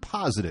immune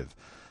positive.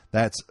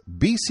 That's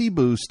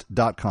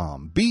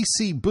bcboost.com,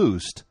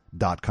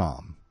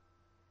 bcboost.com.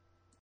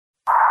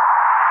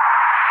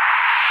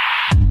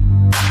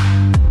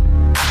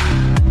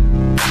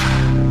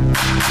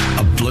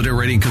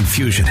 Obliterating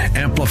confusion,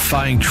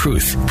 amplifying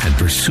truth, and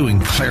pursuing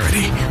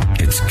clarity.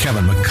 It's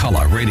Kevin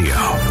McCullough Radio.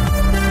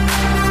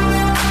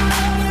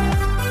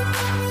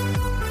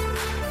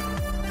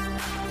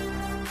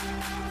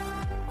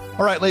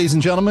 All right, ladies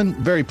and gentlemen,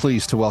 very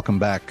pleased to welcome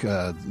back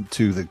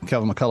to the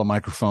Kevin McCullough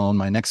microphone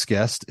my next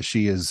guest.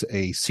 She is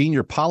a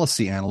senior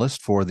policy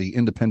analyst for the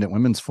Independent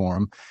Women's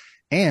Forum,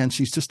 and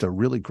she's just a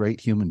really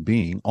great human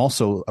being.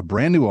 Also, a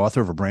brand new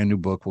author of a brand new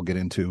book we'll get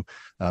into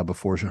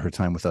before her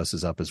time with us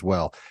is up as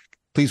well.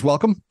 Please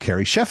welcome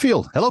Carrie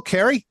Sheffield. Hello,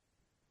 Carrie.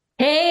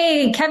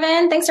 Hey,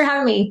 Kevin. Thanks for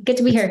having me. Good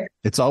to be here.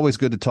 It's always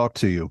good to talk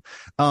to you.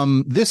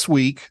 This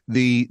week,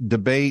 the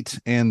debate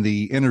and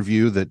the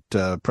interview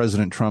that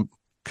President Trump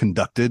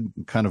conducted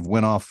kind of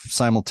went off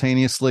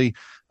simultaneously.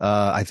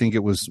 I think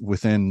it was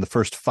within the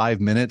first 5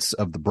 minutes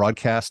of the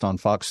broadcast on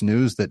Fox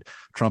News that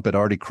Trump had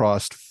already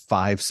crossed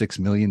 5-6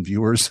 million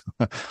viewers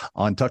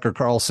on Tucker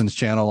Carlson's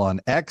channel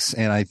on X.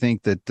 And I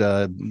think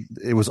that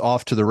it was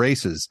off to the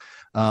races.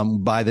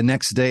 By the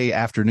next day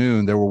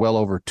afternoon, there were well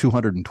over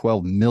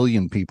 212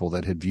 million people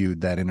that had viewed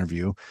that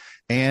interview.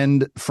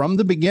 And from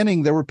the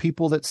beginning, there were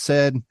people that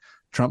said,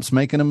 Trump's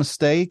making a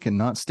mistake and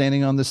not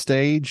standing on the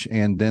stage.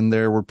 And then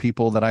there were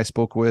people that I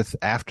spoke with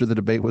after the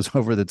debate was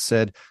over that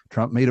said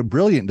Trump made a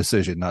brilliant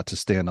decision not to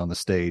stand on the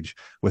stage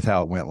with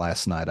how it went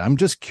last night. I'm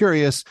just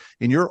curious,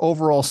 in your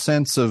overall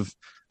sense of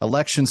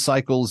election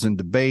cycles and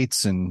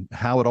debates and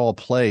how it all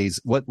plays,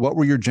 what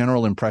were your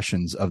general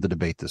impressions of the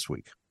debate this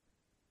week?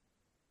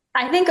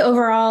 I think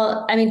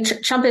overall,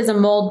 Trump is a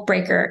mold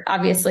breaker,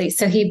 obviously.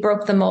 So he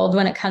broke the mold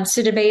when it comes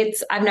to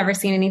debates. I've never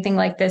seen anything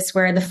like this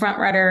where the front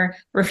runner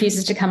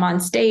refuses to come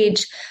on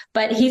stage,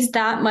 but he's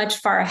that much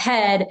far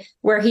ahead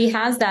where he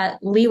has that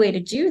leeway to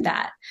do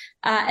that.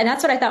 And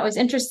that's what I thought was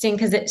interesting,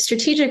 because it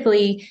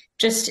strategically,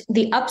 just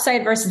the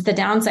upside versus the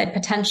downside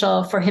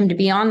potential for him to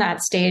be on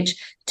that stage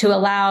to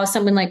allow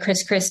someone like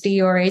Chris Christie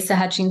or Asa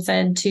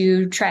Hutchinson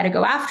to try to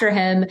go after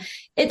him,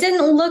 it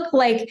didn't look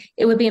like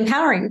it would be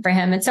empowering for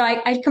him. And so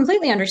I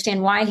completely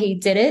understand why he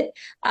did it.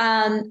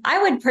 I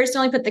would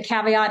personally put the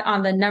caveat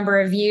on the number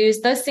of views.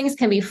 Those things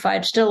can be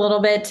fudged a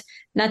little bit.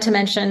 Not to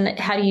mention,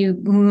 how do you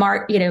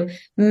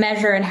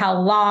measure and how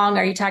long?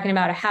 Are you talking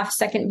about a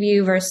half-second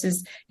view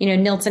versus,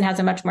 Nielsen has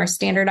a much more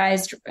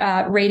standardized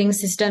rating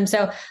system.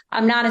 So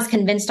I'm not as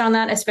convinced on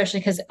that,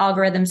 especially because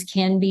algorithms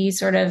can be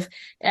sort of,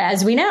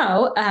 as we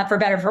know, for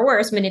better or for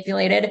worse,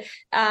 manipulated.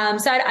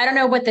 So I don't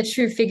know what the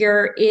true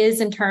figure is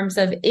in terms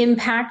of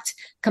impact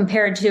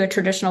compared to a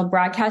traditional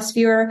broadcast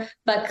viewer,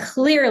 but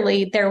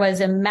clearly there was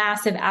a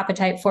massive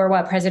appetite for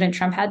what President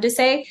Trump had to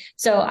say.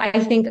 So I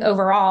think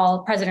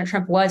overall, President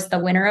Trump was the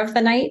winner of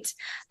the night.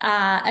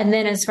 And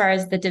then as far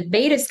as the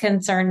debate is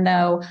concerned,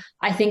 though,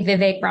 I think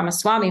Vivek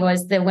Ramaswamy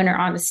was the winner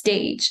on the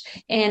stage.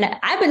 And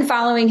I've been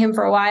following him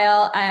for a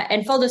while.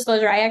 And full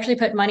disclosure, I actually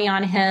put money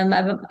on him,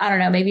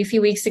 maybe a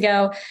few weeks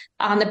ago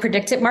on the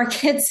predictive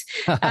markets,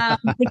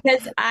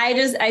 because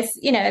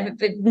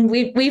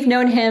we've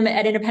known him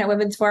at Independent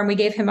Women's Forum. We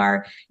gave him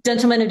our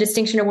Gentleman of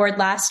Distinction Award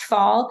last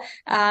fall.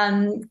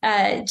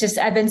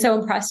 I've been so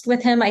impressed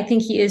with him. I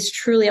think he is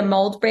truly a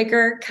mold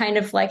breaker, kind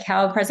of like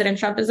how President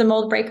Trump is a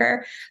mold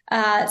breaker.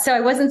 So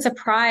I wasn't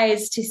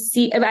surprised to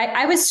see,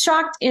 I was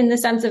shocked in the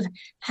sense of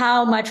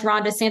how much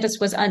Ron DeSantis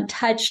was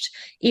untouched,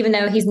 even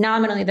though he's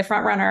nominally the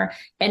front runner,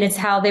 and it's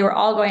how they were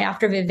all going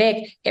after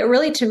Vivek. It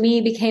really, to me,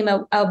 became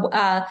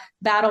a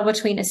battle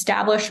between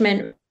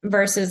establishment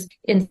versus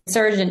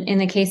insurgent in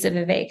the case of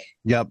Vivek.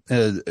 Yep.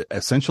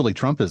 Essentially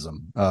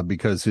Trumpism,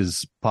 because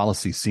his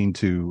policies seem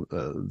to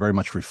very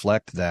much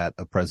reflect that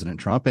of President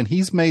Trump. And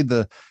he's made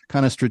the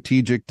kind of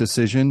strategic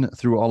decision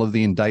through all of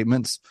the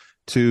indictments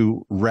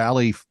to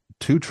rally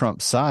to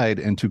Trump's side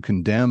and to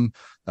condemn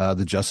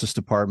the Justice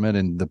Department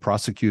and the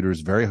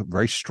prosecutors very,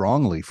 very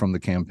strongly from the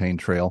campaign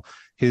trail.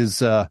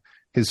 His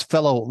his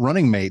fellow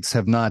running mates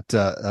have not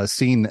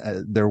seen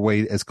their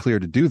way as clear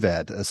to do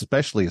that,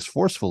 especially as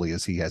forcefully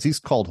as he has. He's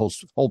called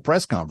whole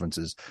press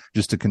conferences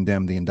just to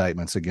condemn the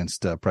indictments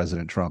against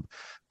President Trump.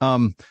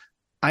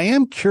 I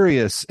am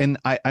curious, and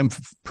I'm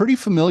pretty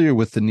familiar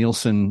with the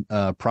Nielsen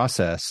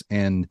process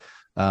and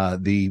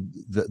the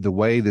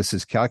way this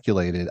is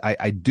calculated.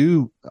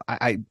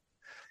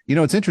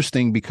 It's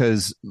interesting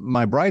because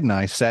my bride and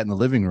I sat in the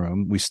living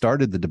room. We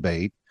started the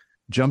debate,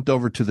 jumped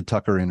over to the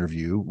Tucker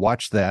interview,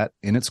 watched that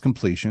in its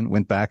completion,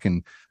 went back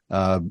and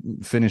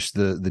finished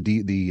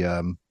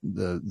the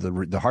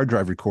hard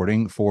drive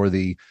recording for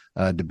the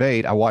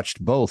debate. I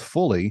watched both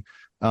fully,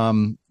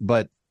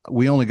 but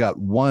we only got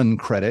one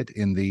credit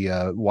in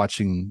the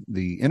watching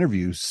the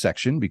interview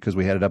section because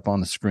we had it up on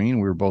the screen.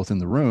 We were both in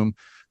the room,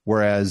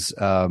 whereas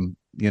the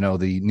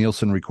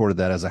Nielsen recorded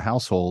that as a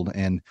household.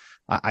 And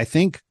I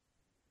think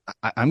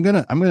I'm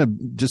gonna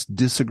just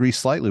disagree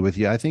slightly with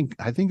you. I think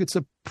it's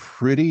a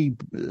pretty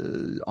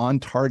on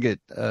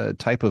target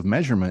type of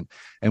measurement.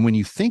 And when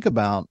you think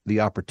about the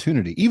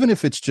opportunity, even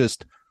if it's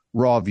just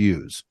raw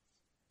views,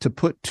 to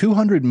put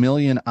 200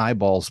 million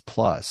eyeballs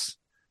plus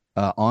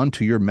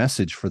onto your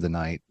message for the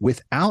night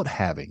without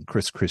having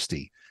Chris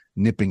Christie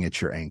nipping at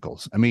your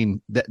ankles. I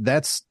mean,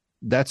 that's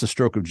a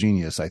stroke of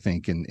genius, I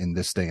think, in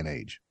this day and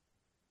age.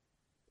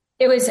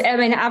 It was,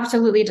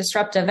 absolutely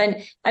disruptive. And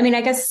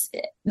I guess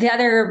the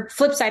other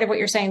flip side of what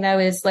you're saying, though,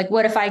 is like,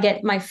 what if I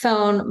get my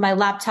phone, my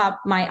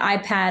laptop, my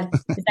iPad,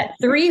 is that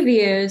 3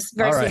 views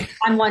versus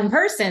I'm one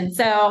person?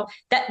 So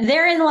that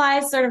therein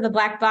lies sort of the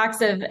black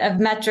box of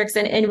metrics.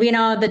 And we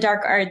know the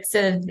dark arts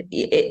of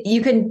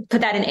you can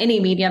put that in any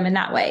medium in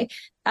that way.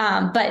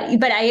 But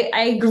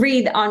I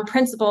agree on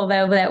principle,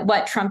 though, that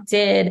what Trump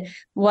did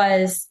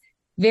was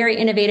very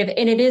innovative,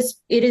 and it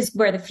is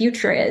where the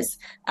future is.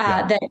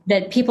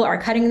 That people are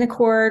cutting the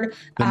cord.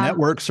 The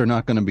networks are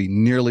not going to be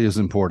nearly as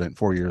important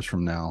 4 years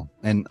from now,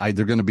 and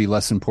they're going to be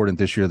less important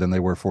this year than they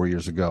were 4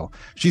 years ago.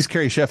 She's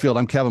Carrie Sheffield.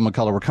 I'm Kevin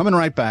McCullough. We're coming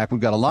right back.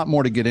 We've got a lot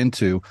more to get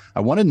into.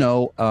 I want to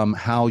know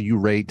how you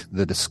rate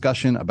the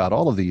discussion about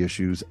all of the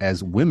issues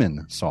as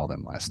women saw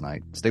them last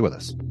night. Stay with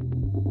us.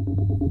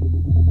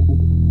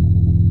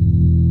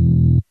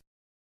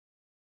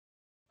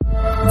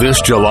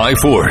 This July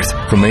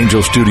 4th, from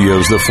Angel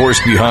Studios, the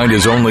force behind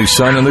His Only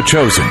Son and The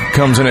Chosen,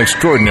 comes an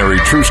extraordinary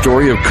true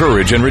story of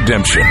courage and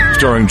redemption.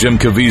 Starring Jim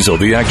Caviezel,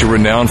 the actor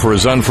renowned for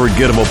his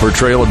unforgettable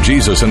portrayal of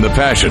Jesus in The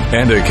Passion,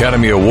 and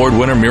Academy Award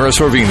winner Mira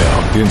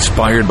Sorvino.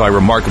 Inspired by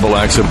remarkable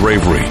acts of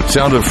bravery,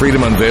 Sound of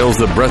Freedom unveils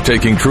the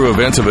breathtaking true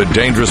events of a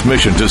dangerous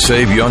mission to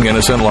save young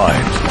innocent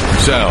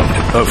lives.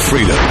 Sound of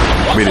Freedom.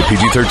 Rated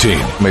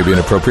PG-13. May be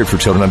inappropriate for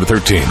children under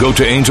 13. Go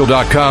to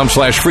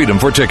angel.com/freedom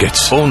for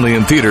tickets. Only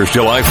in theaters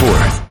July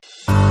 4th.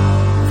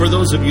 For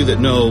those of you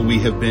that know, we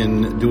have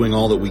been doing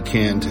all that we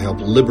can to help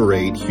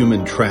liberate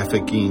human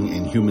trafficking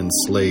and human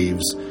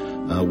slaves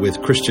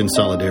with Christian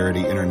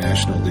Solidarity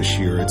International this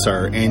year. It's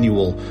our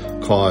annual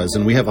cause,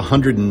 and we have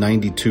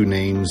 192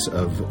 names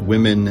of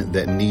women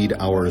that need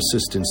our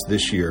assistance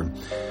this year.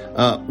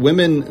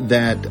 Women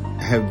that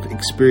have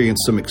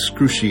experienced some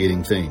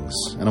excruciating things.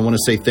 And I want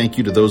to say thank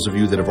you to those of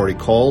you that have already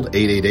called,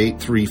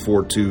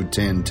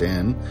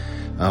 888-342-1010.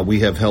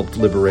 We have helped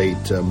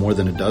liberate more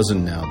than a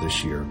dozen now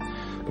this year.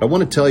 But I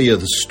want to tell you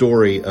the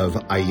story of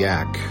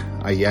Ayak.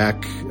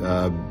 Ayak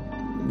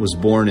was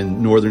born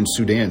in northern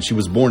Sudan. She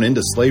was born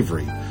into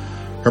slavery.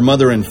 Her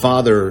mother and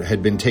father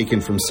had been taken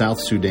from South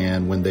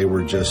Sudan when they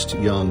were just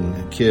young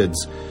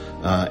kids.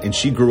 And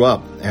she grew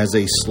up as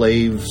a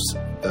slave's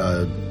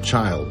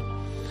child.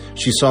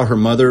 She saw her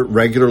mother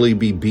regularly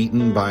be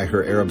beaten by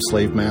her Arab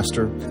slave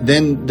master.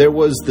 Then there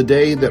was the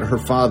day that her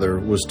father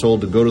was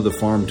told to go to the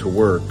farm to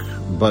work,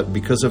 but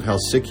because of how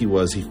sick he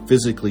was, he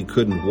physically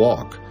couldn't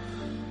walk.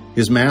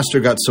 His master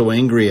got so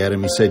angry at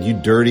him, he said, "You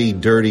dirty,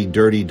 dirty,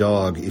 dirty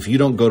dog. If you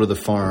don't go to the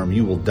farm,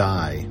 you will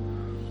die."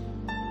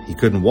 He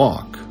couldn't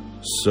walk,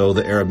 so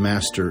the Arab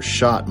master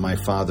shot my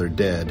father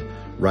dead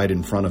right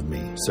in front of me,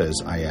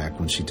 says Ayak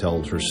when she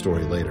tells her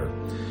story later.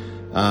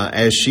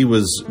 As she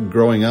was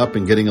growing up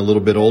and getting a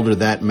little bit older,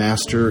 that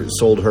master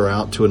sold her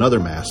out to another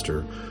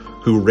master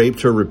who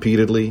raped her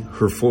repeatedly,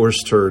 who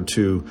forced her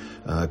to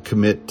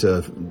commit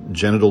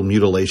genital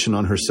mutilation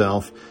on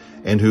herself,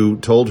 and who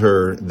told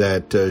her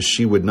that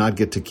she would not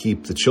get to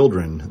keep the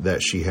children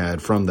that she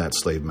had from that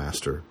slave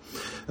master.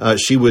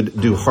 She would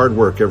do hard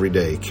work every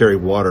day, carry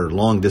water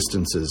long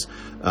distances,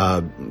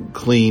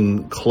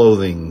 clean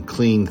clothing,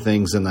 clean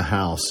things in the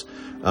house,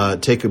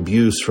 take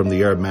abuse from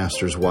the Arab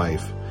master's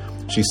wife.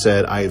 She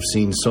said, "I have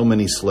seen so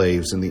many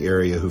slaves in the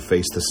area who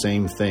face the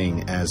same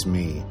thing as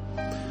me."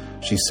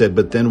 She said,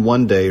 "But then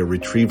one day a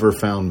retriever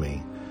found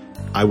me.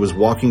 I was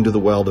walking to the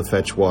well to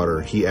fetch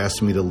water. He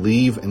asked me to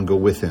leave and go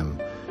with him.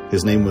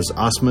 His name was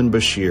Osman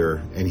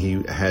Bashir, and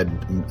he had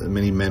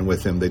many men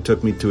with him. They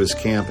took me to his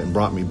camp and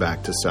brought me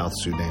back to South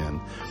Sudan."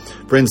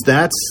 Friends,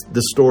 that's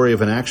the story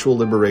of an actual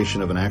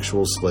liberation of an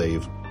actual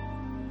slave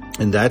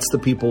And that's the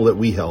people that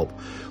we help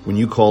when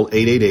you call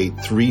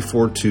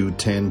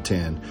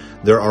 888-342-1010.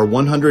 There are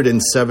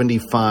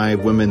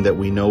 175 women that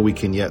we know we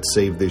can yet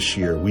save this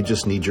year. We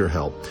just need your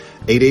help.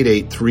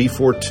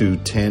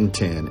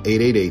 888-342-1010.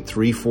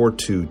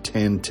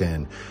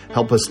 888-342-1010.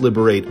 Help us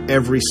liberate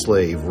every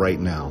slave right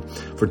now.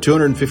 For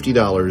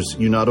 $250,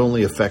 you not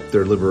only affect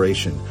their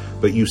liberation,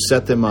 but you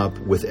set them up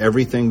with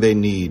everything they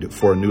need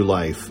for a new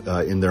life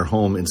in their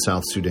home in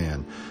South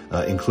Sudan,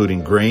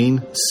 including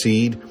grain,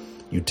 seed,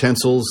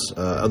 utensils,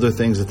 other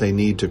things that they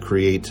need to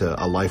create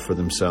a life for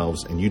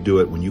themselves. And you do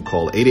it when you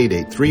call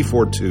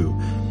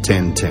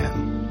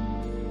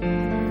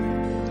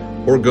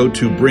 888-342-1010. Or go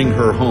to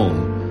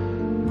bringherhome.org.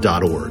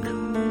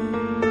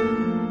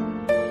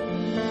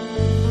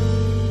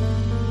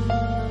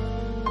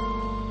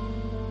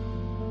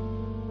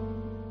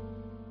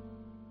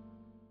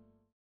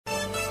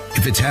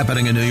 If it's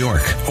happening in New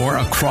York or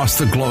across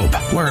the globe,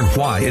 learn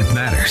why it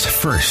matters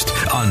first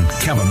on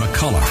Kevin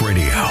McCullough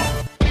Radio.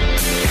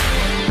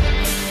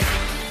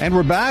 And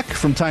we're back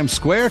from Times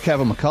Square.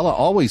 Kevin McCullough,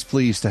 always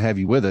pleased to have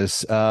you with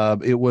us.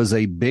 It was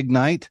a big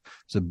night.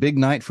 It's a big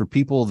night for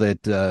people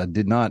that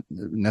did not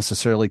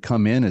necessarily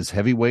come in as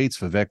heavyweights.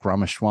 Vivek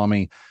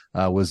Ramaswamy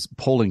was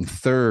polling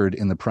third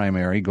in the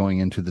primary going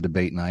into the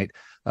debate night.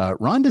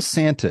 Ron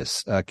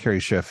DeSantis, Carrie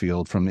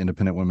Sheffield from the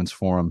Independent Women's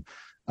Forum,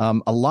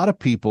 a lot of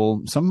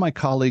people, some of my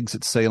colleagues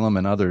at Salem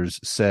and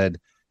others said,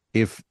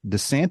 if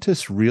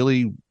DeSantis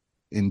really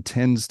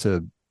intends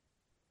to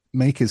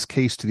make his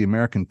case to the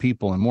American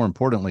people, and more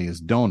importantly, his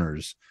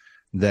donors,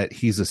 that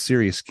he's a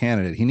serious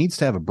candidate, he needs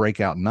to have a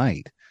breakout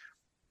night.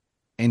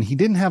 And he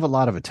didn't have a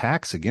lot of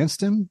attacks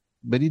against him,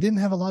 but he didn't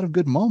have a lot of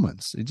good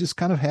moments. He just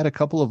kind of had a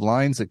couple of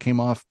lines that came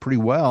off pretty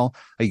well.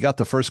 He got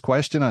the first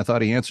question. I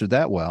thought he answered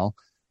that well.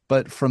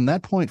 But from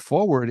that point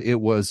forward,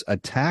 it was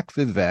attack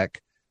Vivek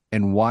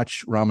and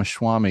watch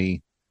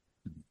Ramaswamy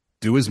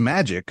do his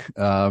magic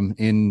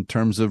in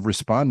terms of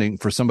responding.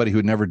 For somebody who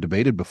had never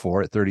debated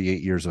before at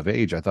 38 years of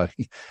age, I thought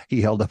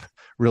he held up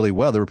really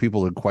well. There were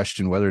people who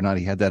questioned whether or not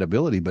he had that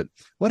ability. But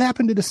what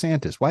happened to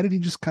DeSantis? Why did he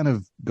just kind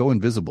of go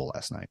invisible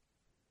last night?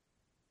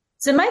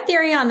 So my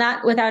theory on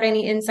that, without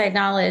any inside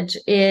knowledge,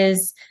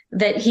 is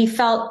that he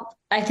felt,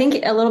 I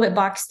think, a little bit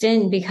boxed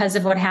in because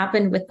of what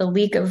happened with the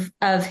leak of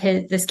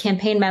this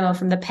campaign memo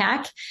from the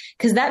PAC.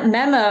 Because that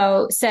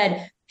memo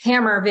said,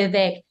 hammer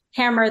Vivek,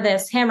 hammer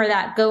this, hammer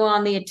that, go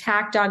on the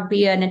attack dog,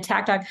 be an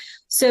attack dog.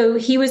 So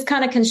he was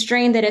kind of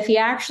constrained that if he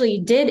actually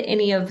did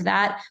any of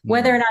that,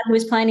 whether or not he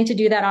was planning to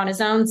do that on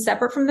his own,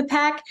 separate from the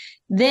PAC,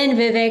 then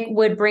Vivek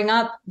would bring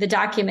up the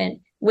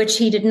document, which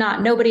he did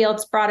not. Nobody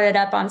else brought it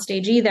up on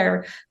stage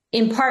either,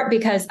 in part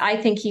because I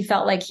think he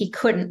felt like he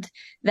couldn't,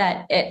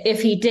 that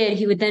if he did,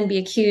 he would then be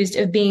accused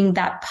of being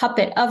that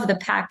puppet of the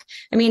PAC.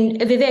 I mean,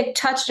 Vivek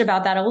touched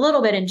about that a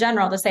little bit in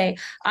general to say,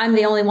 I'm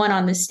the only one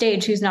on this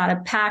stage who's not a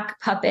PAC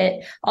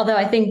puppet. Although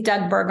I think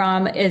Doug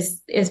Burgum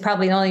is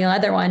probably the only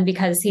other one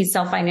because he's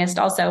self-financed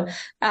also.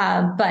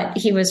 But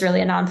he was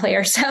really a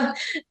non-player. So,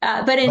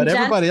 but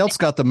everybody else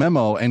got the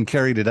memo and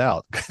carried it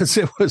out because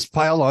it was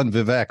pile on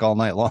Vivek all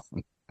night long.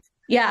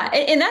 Yeah.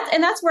 And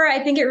that's where I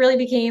think it really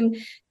became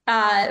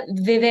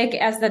Vivek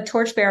as the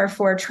torchbearer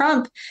for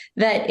Trump,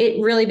 that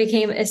it really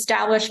became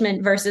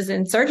establishment versus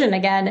insurgent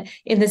again,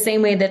 in the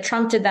same way that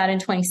Trump did that in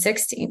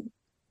 2016.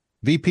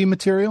 VP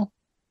material?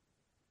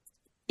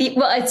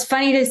 Well, it's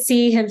funny to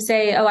see him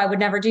say, oh, I would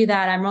never do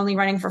that. I'm only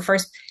running for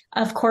first.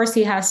 Of course,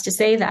 he has to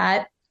say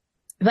that.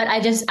 But I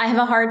have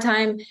a hard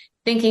time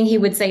thinking he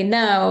would say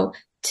no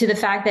to the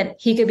fact that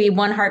he could be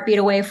one heartbeat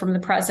away from the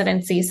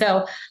presidency.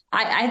 So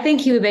I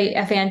think he would be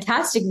a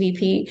fantastic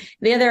VP.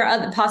 The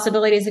other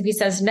possibilities, if he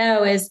says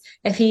no, is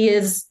if he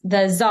is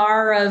the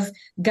czar of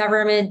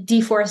government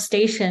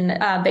deforestation,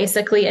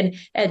 basically,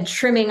 and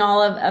trimming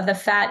all of the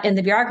fat in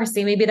the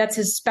bureaucracy. Maybe that's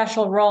his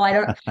special role. I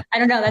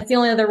don't know. That's the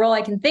only other role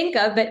I can think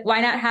of, but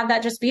why not have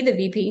that just be the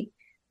VP?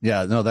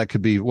 Yeah, no, that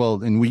could be,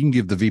 well, and we can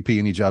give the VP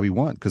any job he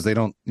wants because they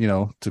don't,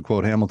 to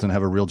quote Hamilton,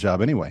 have a real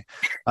job anyway.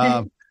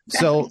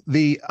 So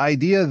the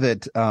idea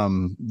that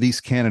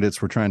these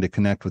candidates were trying to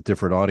connect with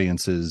different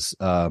audiences,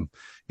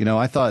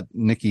 I thought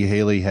Nikki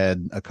Haley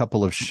had a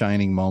couple of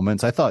shining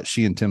moments. I thought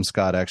she and Tim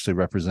Scott actually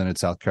represented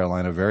South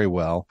Carolina very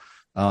well.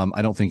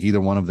 I don't think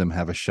either one of them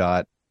have a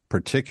shot,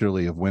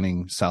 particularly of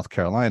winning South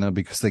Carolina,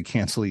 because they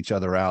cancel each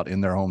other out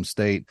in their home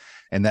state.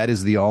 And that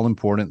is the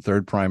all-important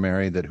third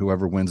primary that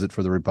whoever wins it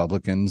for the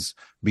Republicans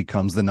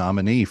becomes the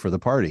nominee for the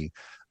party.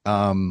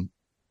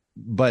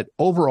 But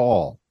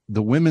overall,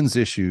 the women's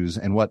issues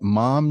and what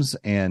moms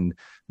and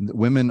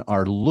women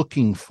are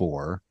looking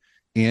for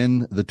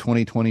in the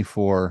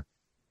 2024,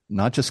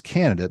 not just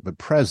candidate, but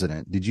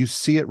president, did you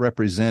see it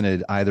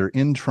represented either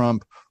in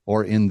Trump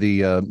or in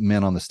the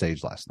men on the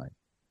stage last night?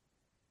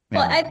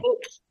 Well,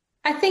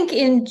 I think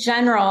in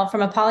general,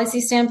 from a policy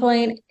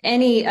standpoint,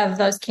 any of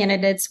those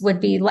candidates would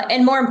be,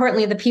 and more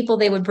importantly, the people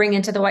they would bring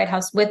into the White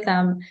House with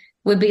them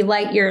would be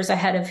light years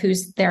ahead of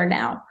who's there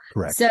now.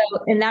 Correct. So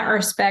in that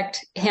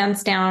respect,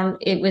 hands down,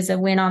 it was a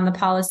win on the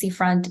policy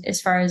front as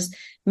far as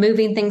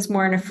moving things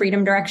more in a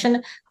freedom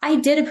direction. I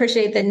did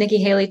appreciate that Nikki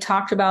Haley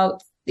talked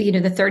about,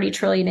 the 30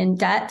 trillion in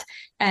debt.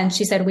 And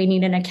she said, we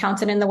need an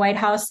accountant in the White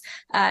House.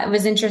 It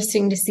was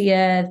interesting to see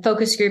a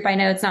focus group. I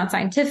know it's not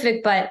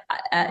scientific, but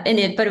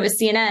it was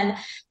CNN.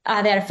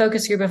 They had a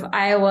focus group of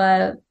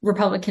Iowa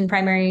Republican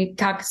primary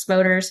caucus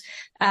voters.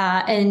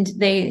 And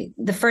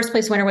the first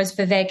place winner was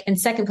Vivek and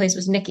second place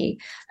was Nikki.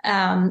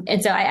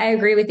 And so I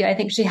agree with you. I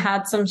think she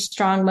had some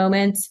strong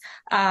moments.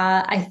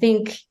 I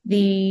think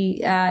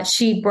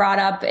she brought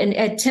up,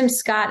 and Tim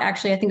Scott,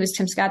 actually, I think it was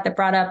Tim Scott that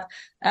brought up,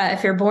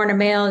 if you're born a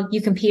male,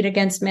 you compete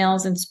against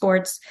males in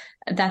sports.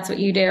 That's what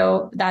you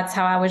do. That's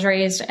how I was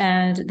raised.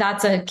 And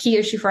that's a key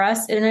issue for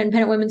us in an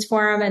Independent Women's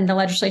Forum and the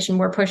legislation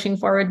we're pushing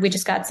forward. We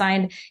just got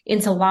signed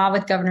into law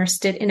with Governor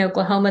Stitt in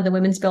Oklahoma, the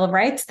Women's Bill of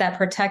Rights that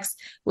protects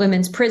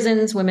women's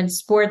prisons, women's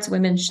sports,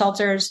 women's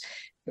shelters,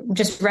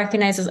 just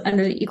recognizes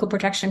under the Equal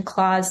Protection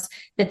Clause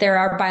that there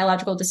are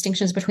biological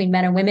distinctions between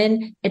men and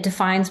women. It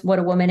defines what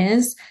a woman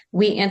is.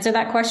 We answer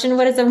that question,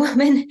 what is a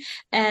woman?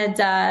 And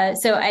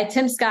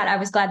Tim Scott, I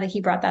was glad that he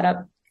brought that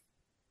up.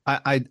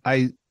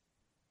 I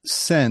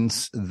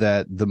sense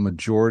that the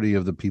majority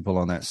of the people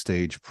on that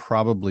stage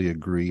probably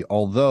agree,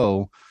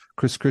 although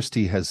Chris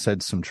Christie has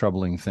said some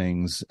troubling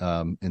things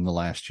in the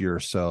last year or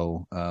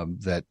so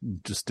that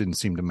just didn't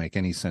seem to make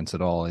any sense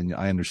at all. And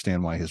I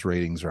understand why his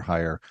ratings are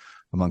higher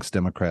amongst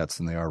Democrats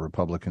than they are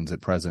Republicans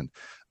at present.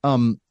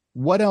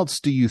 What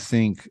else do you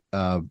think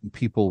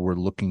people were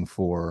looking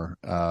for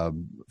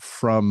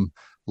from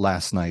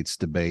last night's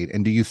debate?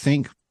 And do you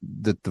think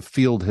that the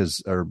field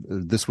or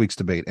this week's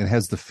debate, and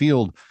has the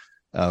field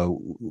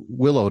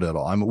winnowed it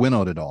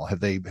all?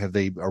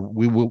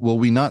 Will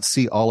we not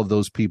see all of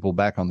those people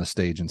back on the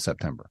stage in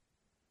September?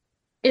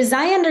 As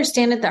I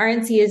understand it, the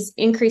RNC is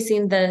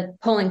increasing the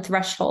polling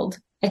threshold.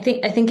 I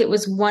think it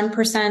was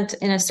 1%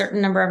 in a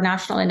certain number of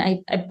national, and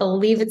I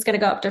believe it's going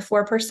to go up to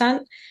 4%.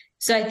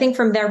 So I think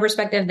from their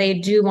perspective, they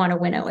do want to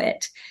winnow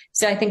it.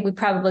 So I think we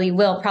probably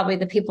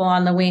the people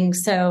on the wing.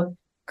 So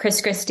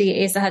Chris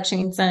Christie, Asa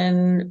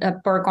Hutchinson,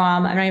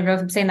 Burgwam, I don't even know if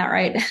I'm saying that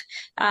right,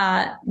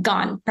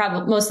 gone,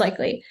 probably, most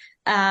likely.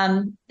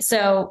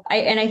 So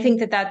I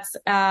think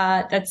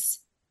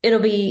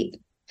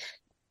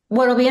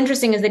what'll be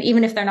interesting is that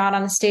even if they're not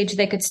on the stage,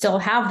 they could still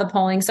have the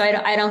polling. So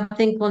I don't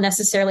think we'll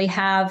necessarily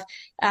have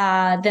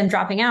them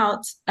dropping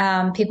out.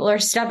 People are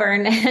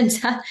stubborn, and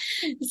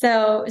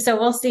so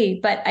we'll see.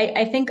 But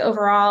I think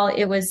overall,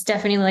 it was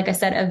definitely, like I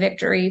said, a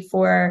victory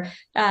for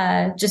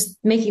just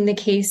making the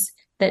case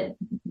that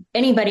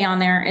anybody on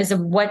there is a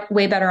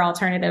way better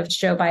alternative to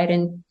Joe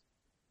Biden.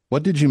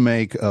 What did you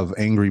make of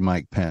angry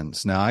Mike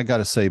Pence? Now, I got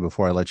to say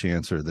before I let you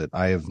answer that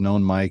I have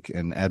known Mike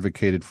and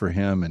advocated for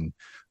him and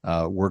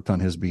worked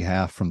on his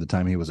behalf from the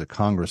time he was a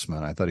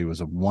congressman. I thought he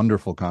was a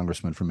wonderful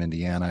congressman from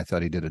Indiana. I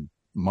thought he did a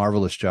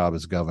marvelous job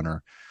as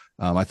governor.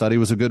 I thought he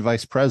was a good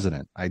vice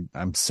president.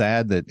 I'm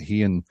sad that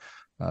he and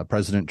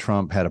President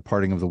Trump had a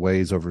parting of the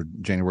ways over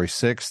January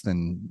 6th,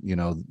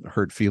 and,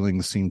 hurt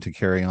feelings seem to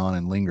carry on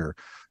and linger.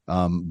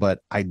 But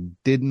I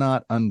did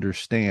not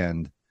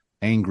understand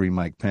angry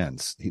Mike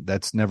Pence.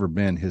 That's never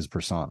been his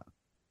persona.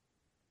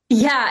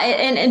 Yeah.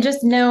 And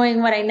just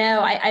knowing what I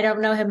know, I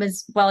don't know him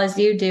as well as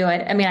you do. I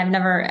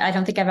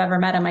don't think I've ever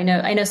met him. I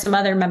know some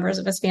other members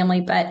of his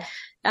family, but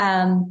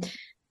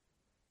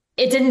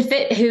it didn't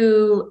fit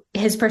who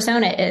his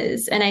persona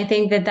is. And I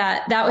think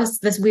that was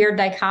this weird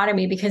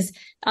dichotomy, because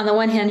on the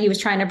one hand, he was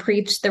trying to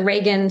preach the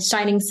Reagan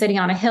shining city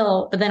on a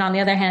hill, but then on the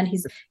other hand,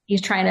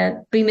 he's trying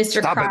to be Mr.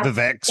 Stop Cross. it,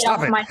 Vivek.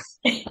 Stop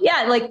it.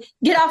 Yeah, like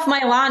get off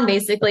my lawn,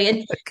 basically.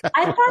 And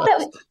I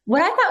thought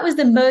what I thought was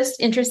the most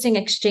interesting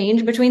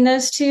exchange between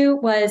those two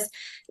was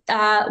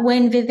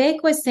when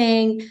Vivek was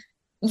saying,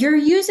 you're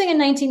using a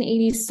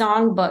 1980s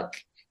songbook,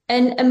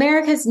 and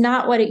America's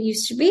not what it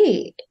used to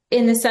be,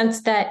 in the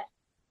sense that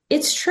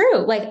it's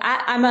true. Like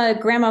I'm a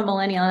grandma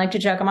millennial. I like to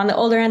joke I'm on the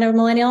older end of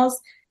millennials.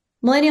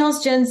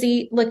 Millennials, Gen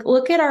Z,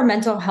 look at our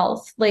mental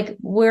health. Like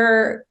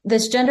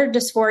this gender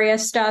dysphoria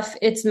stuff,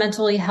 it's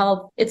mental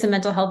health. It's a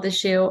mental health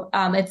issue.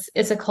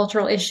 It's a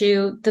cultural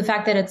issue. The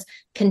fact that it's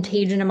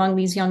contagion among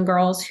these young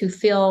girls who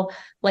feel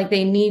like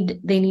they need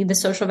the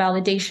social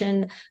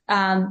validation,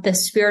 the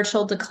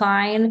spiritual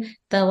decline,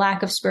 the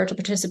lack of spiritual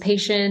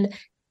participation.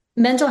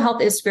 Mental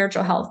health is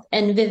spiritual health.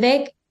 And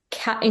Vivek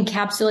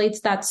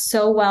encapsulates that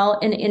so well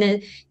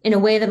in a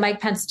way that Mike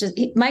Pence does.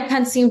 Mike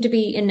Pence seemed to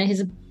be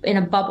in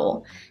a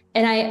bubble.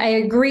 And I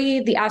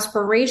agree the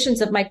aspirations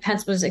that Mike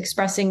Pence was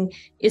expressing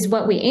is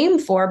what we aim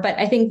for, but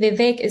I think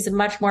Vivek is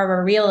much more of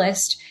a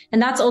realist.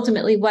 And that's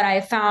ultimately what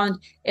I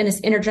found in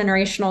this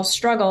intergenerational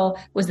struggle,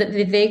 was that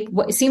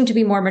Vivek seemed to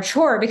be more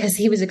mature because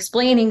he was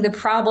explaining the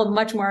problem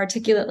much more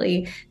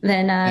articulately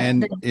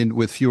than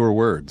with fewer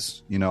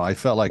words. I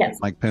felt like yes.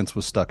 Mike Pence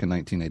was stuck in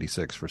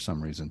 1986 for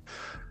some reason.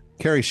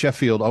 Carrie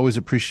Sheffield, always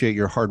appreciate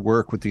your hard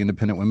work with the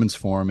Independent Women's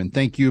Forum, and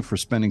thank you for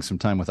spending some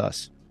time with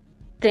us.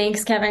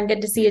 Thanks, Kevin.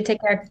 Good to see you. Take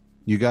care.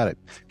 You got it.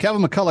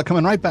 Kevin McCullough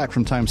coming right back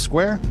from Times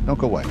Square. Don't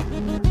go away.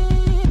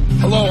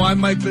 Hello, I'm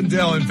Mike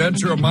Lindell,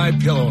 inventor of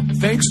MyPillow.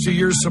 Thanks to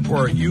your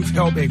support, you've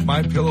helped make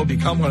MyPillow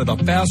become one of the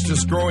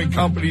fastest growing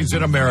companies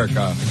in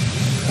America.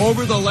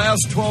 Over the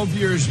last 12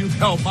 years, you've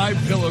helped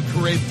MyPillow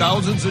create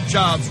thousands of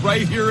jobs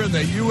right here in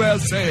the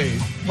USA.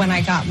 When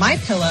I got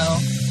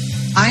MyPillow,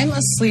 I'm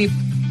asleep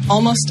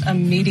almost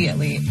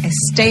immediately. I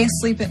stay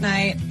asleep at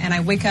night, and I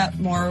wake up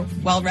more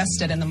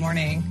well-rested in the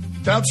morning.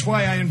 That's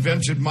why I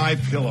invented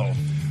MyPillow.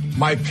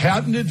 My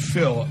patented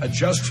fill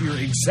adjusts to your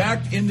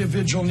exact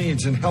individual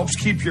needs and helps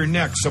keep your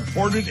neck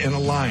supported and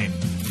aligned.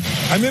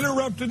 I'm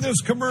interrupting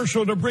this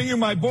commercial to bring you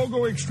my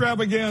BOGO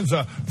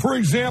extravaganza. For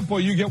example,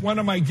 you get one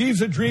of my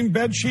Giza Dream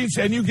bed sheets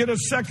and you get a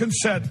second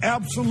set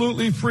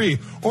absolutely free.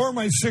 Or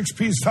my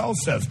 6-piece towel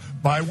sets.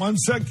 Buy one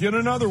set, get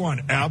another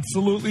one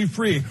absolutely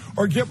free.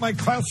 Or get my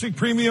classic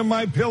premium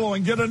MyPillow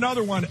and get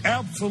another one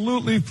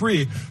absolutely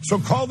free. So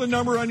call the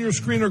number on your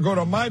screen or go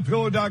to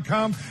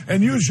MyPillow.com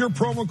and use your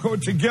promo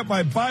code to get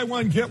my buy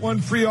one, get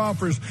one free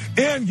offers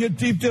and get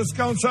deep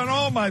discounts on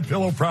all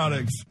MyPillow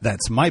products.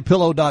 That's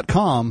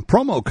MyPillow.com,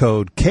 promo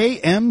code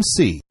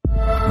KMC.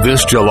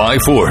 This July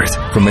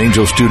 4th, from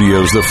Angel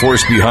Studios, the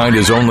force behind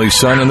His only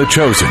Son and The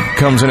Chosen,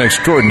 comes an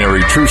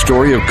extraordinary true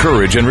story of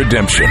courage and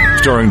redemption.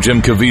 Starring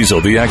Jim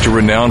Caviezel, the actor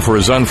renowned for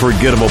his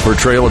unforgettable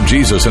portrayal of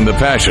Jesus in The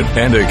Passion,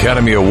 and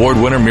Academy Award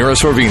winner Mira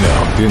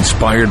Sorvino.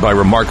 Inspired by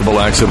remarkable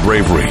acts of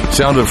bravery,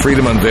 Sound of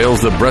Freedom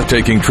unveils the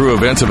breathtaking true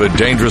events of a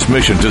dangerous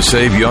mission to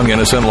save young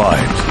innocent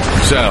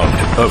lives.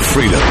 Sound of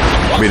Freedom.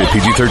 Rated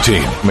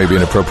PG-13. May be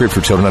inappropriate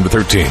for children under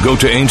 13. Go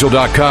to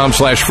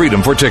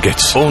angel.com/freedom for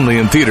tickets. Only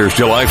in theaters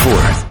July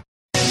 4th.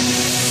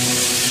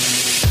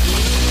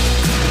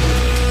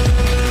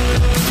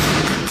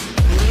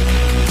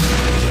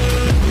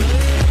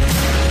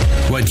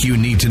 What you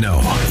need to know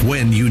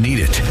when you need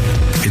it.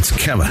 It's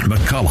Kevin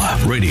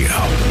McCullough Radio.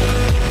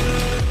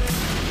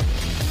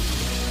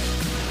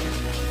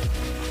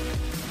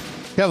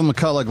 Kevin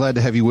McCullough, glad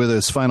to have you with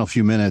us. Final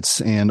few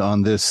minutes, and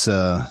on this,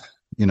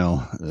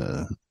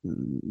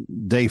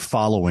 day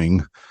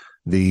following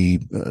the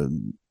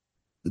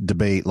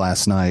debate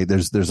last night,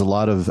 there's a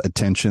lot of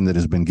attention that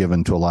has been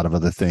given to a lot of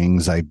other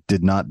things. I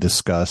did not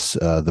discuss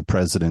the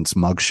president's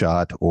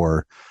mugshot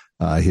or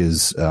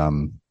his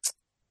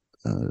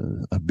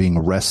being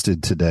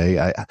arrested today.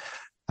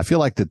 I feel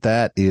like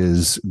that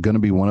is going to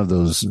be one of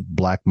those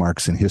black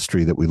marks in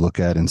history that we look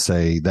at and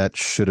say that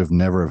should have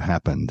never have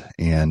happened.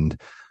 And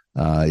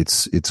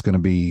it's going to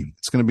be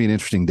an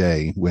interesting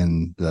day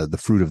when the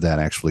fruit of that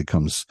actually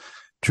comes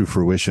to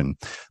fruition.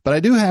 But I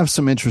do have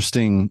some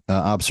interesting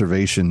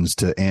observations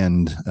to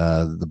end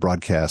the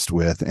broadcast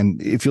with.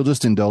 And if you'll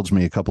just indulge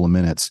me a couple of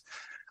minutes,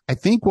 I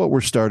think what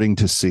we're starting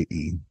to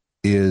see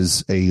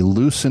is a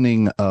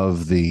loosening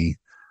of the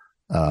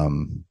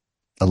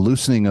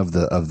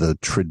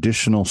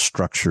traditional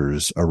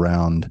structures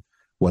around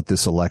what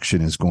this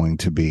election is going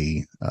to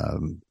be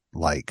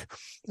like.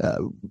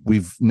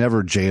 We've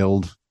never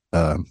jailed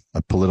a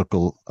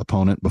political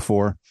opponent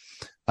before.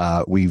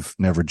 We've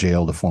never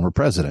jailed a former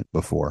president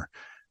before.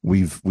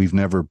 We've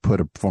never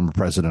put a former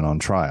president on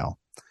trial.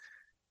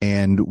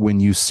 And when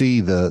you see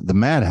the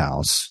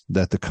madhouse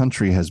that the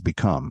country has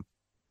become,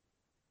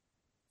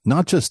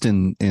 not just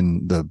in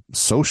the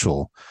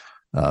social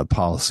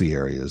policy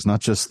areas,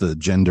 not just the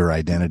gender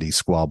identity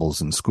squabbles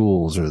in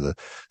schools or the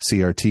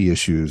CRT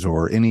issues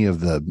or any of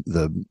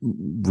the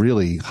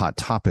really hot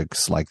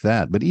topics like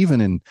that, but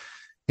even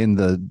in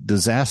the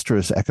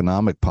disastrous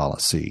economic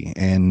policy.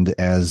 And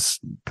as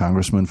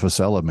Congressman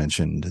Fosella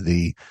mentioned,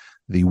 the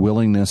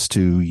willingness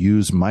to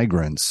use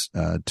migrants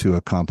to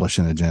accomplish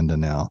an agenda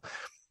now.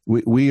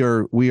 We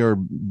are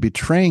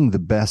betraying the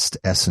best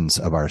essence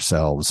of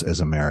ourselves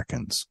as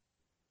Americans.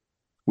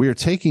 We are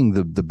taking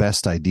the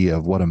best idea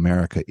of what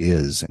America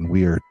is, and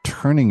we are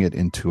turning it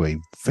into a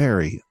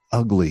very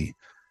ugly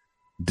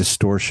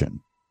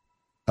distortion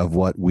of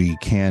what we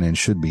can and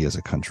should be as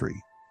a country.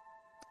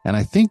 And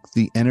I think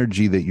the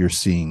energy that you're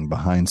seeing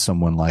behind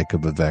someone like a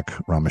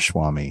Vivek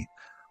Ramaswamy,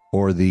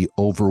 or the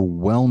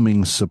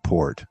overwhelming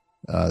support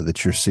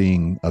that you're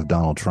seeing of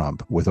Donald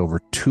Trump, with over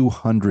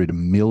 200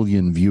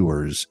 million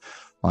viewers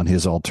on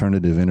his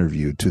alternative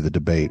interview to the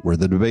debate, where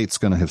the debate's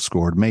going to have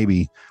scored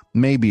maybe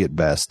at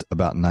best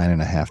about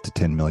 9.5 to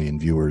 10 million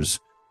viewers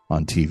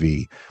on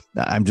TV.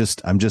 I'm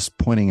just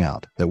pointing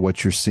out that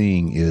what you're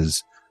seeing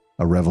is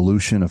a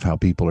revolution of how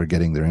people are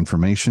getting their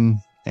information,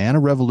 and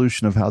a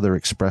revolution of how they're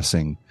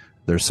expressing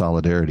their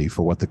solidarity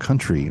for what the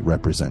country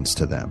represents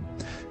to them.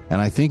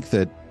 And I think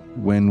that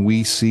when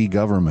we see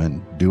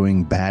government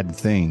doing bad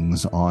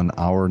things on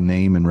our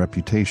name and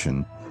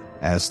reputation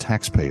as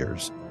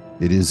taxpayers,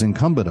 it is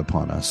incumbent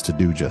upon us to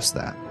do just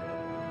that.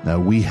 Now,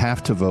 we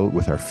have to vote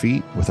with our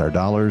feet, with our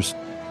dollars,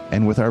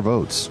 and with our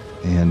votes.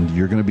 And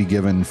you're going to be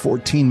given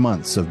 14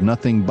 months of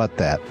nothing but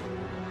that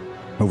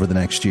over the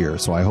next year.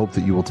 So I hope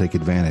that you will take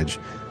advantage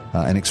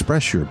and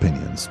express your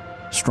opinions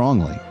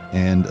strongly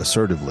and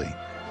assertively.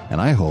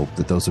 And I hope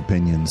that those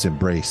opinions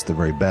embrace the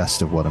very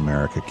best of what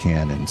America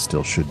can and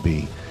still should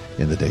be.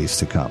 in the days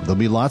to come. There'll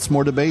be lots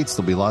more debates.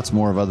 There'll be lots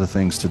more of other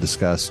things to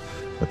discuss,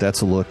 but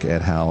that's a look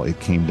at how it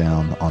came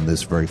down on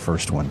this very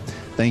first one.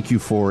 Thank you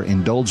for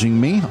indulging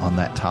me on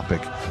that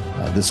topic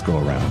this go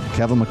around.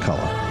 Kevin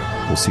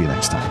McCullough. We'll see you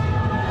next time.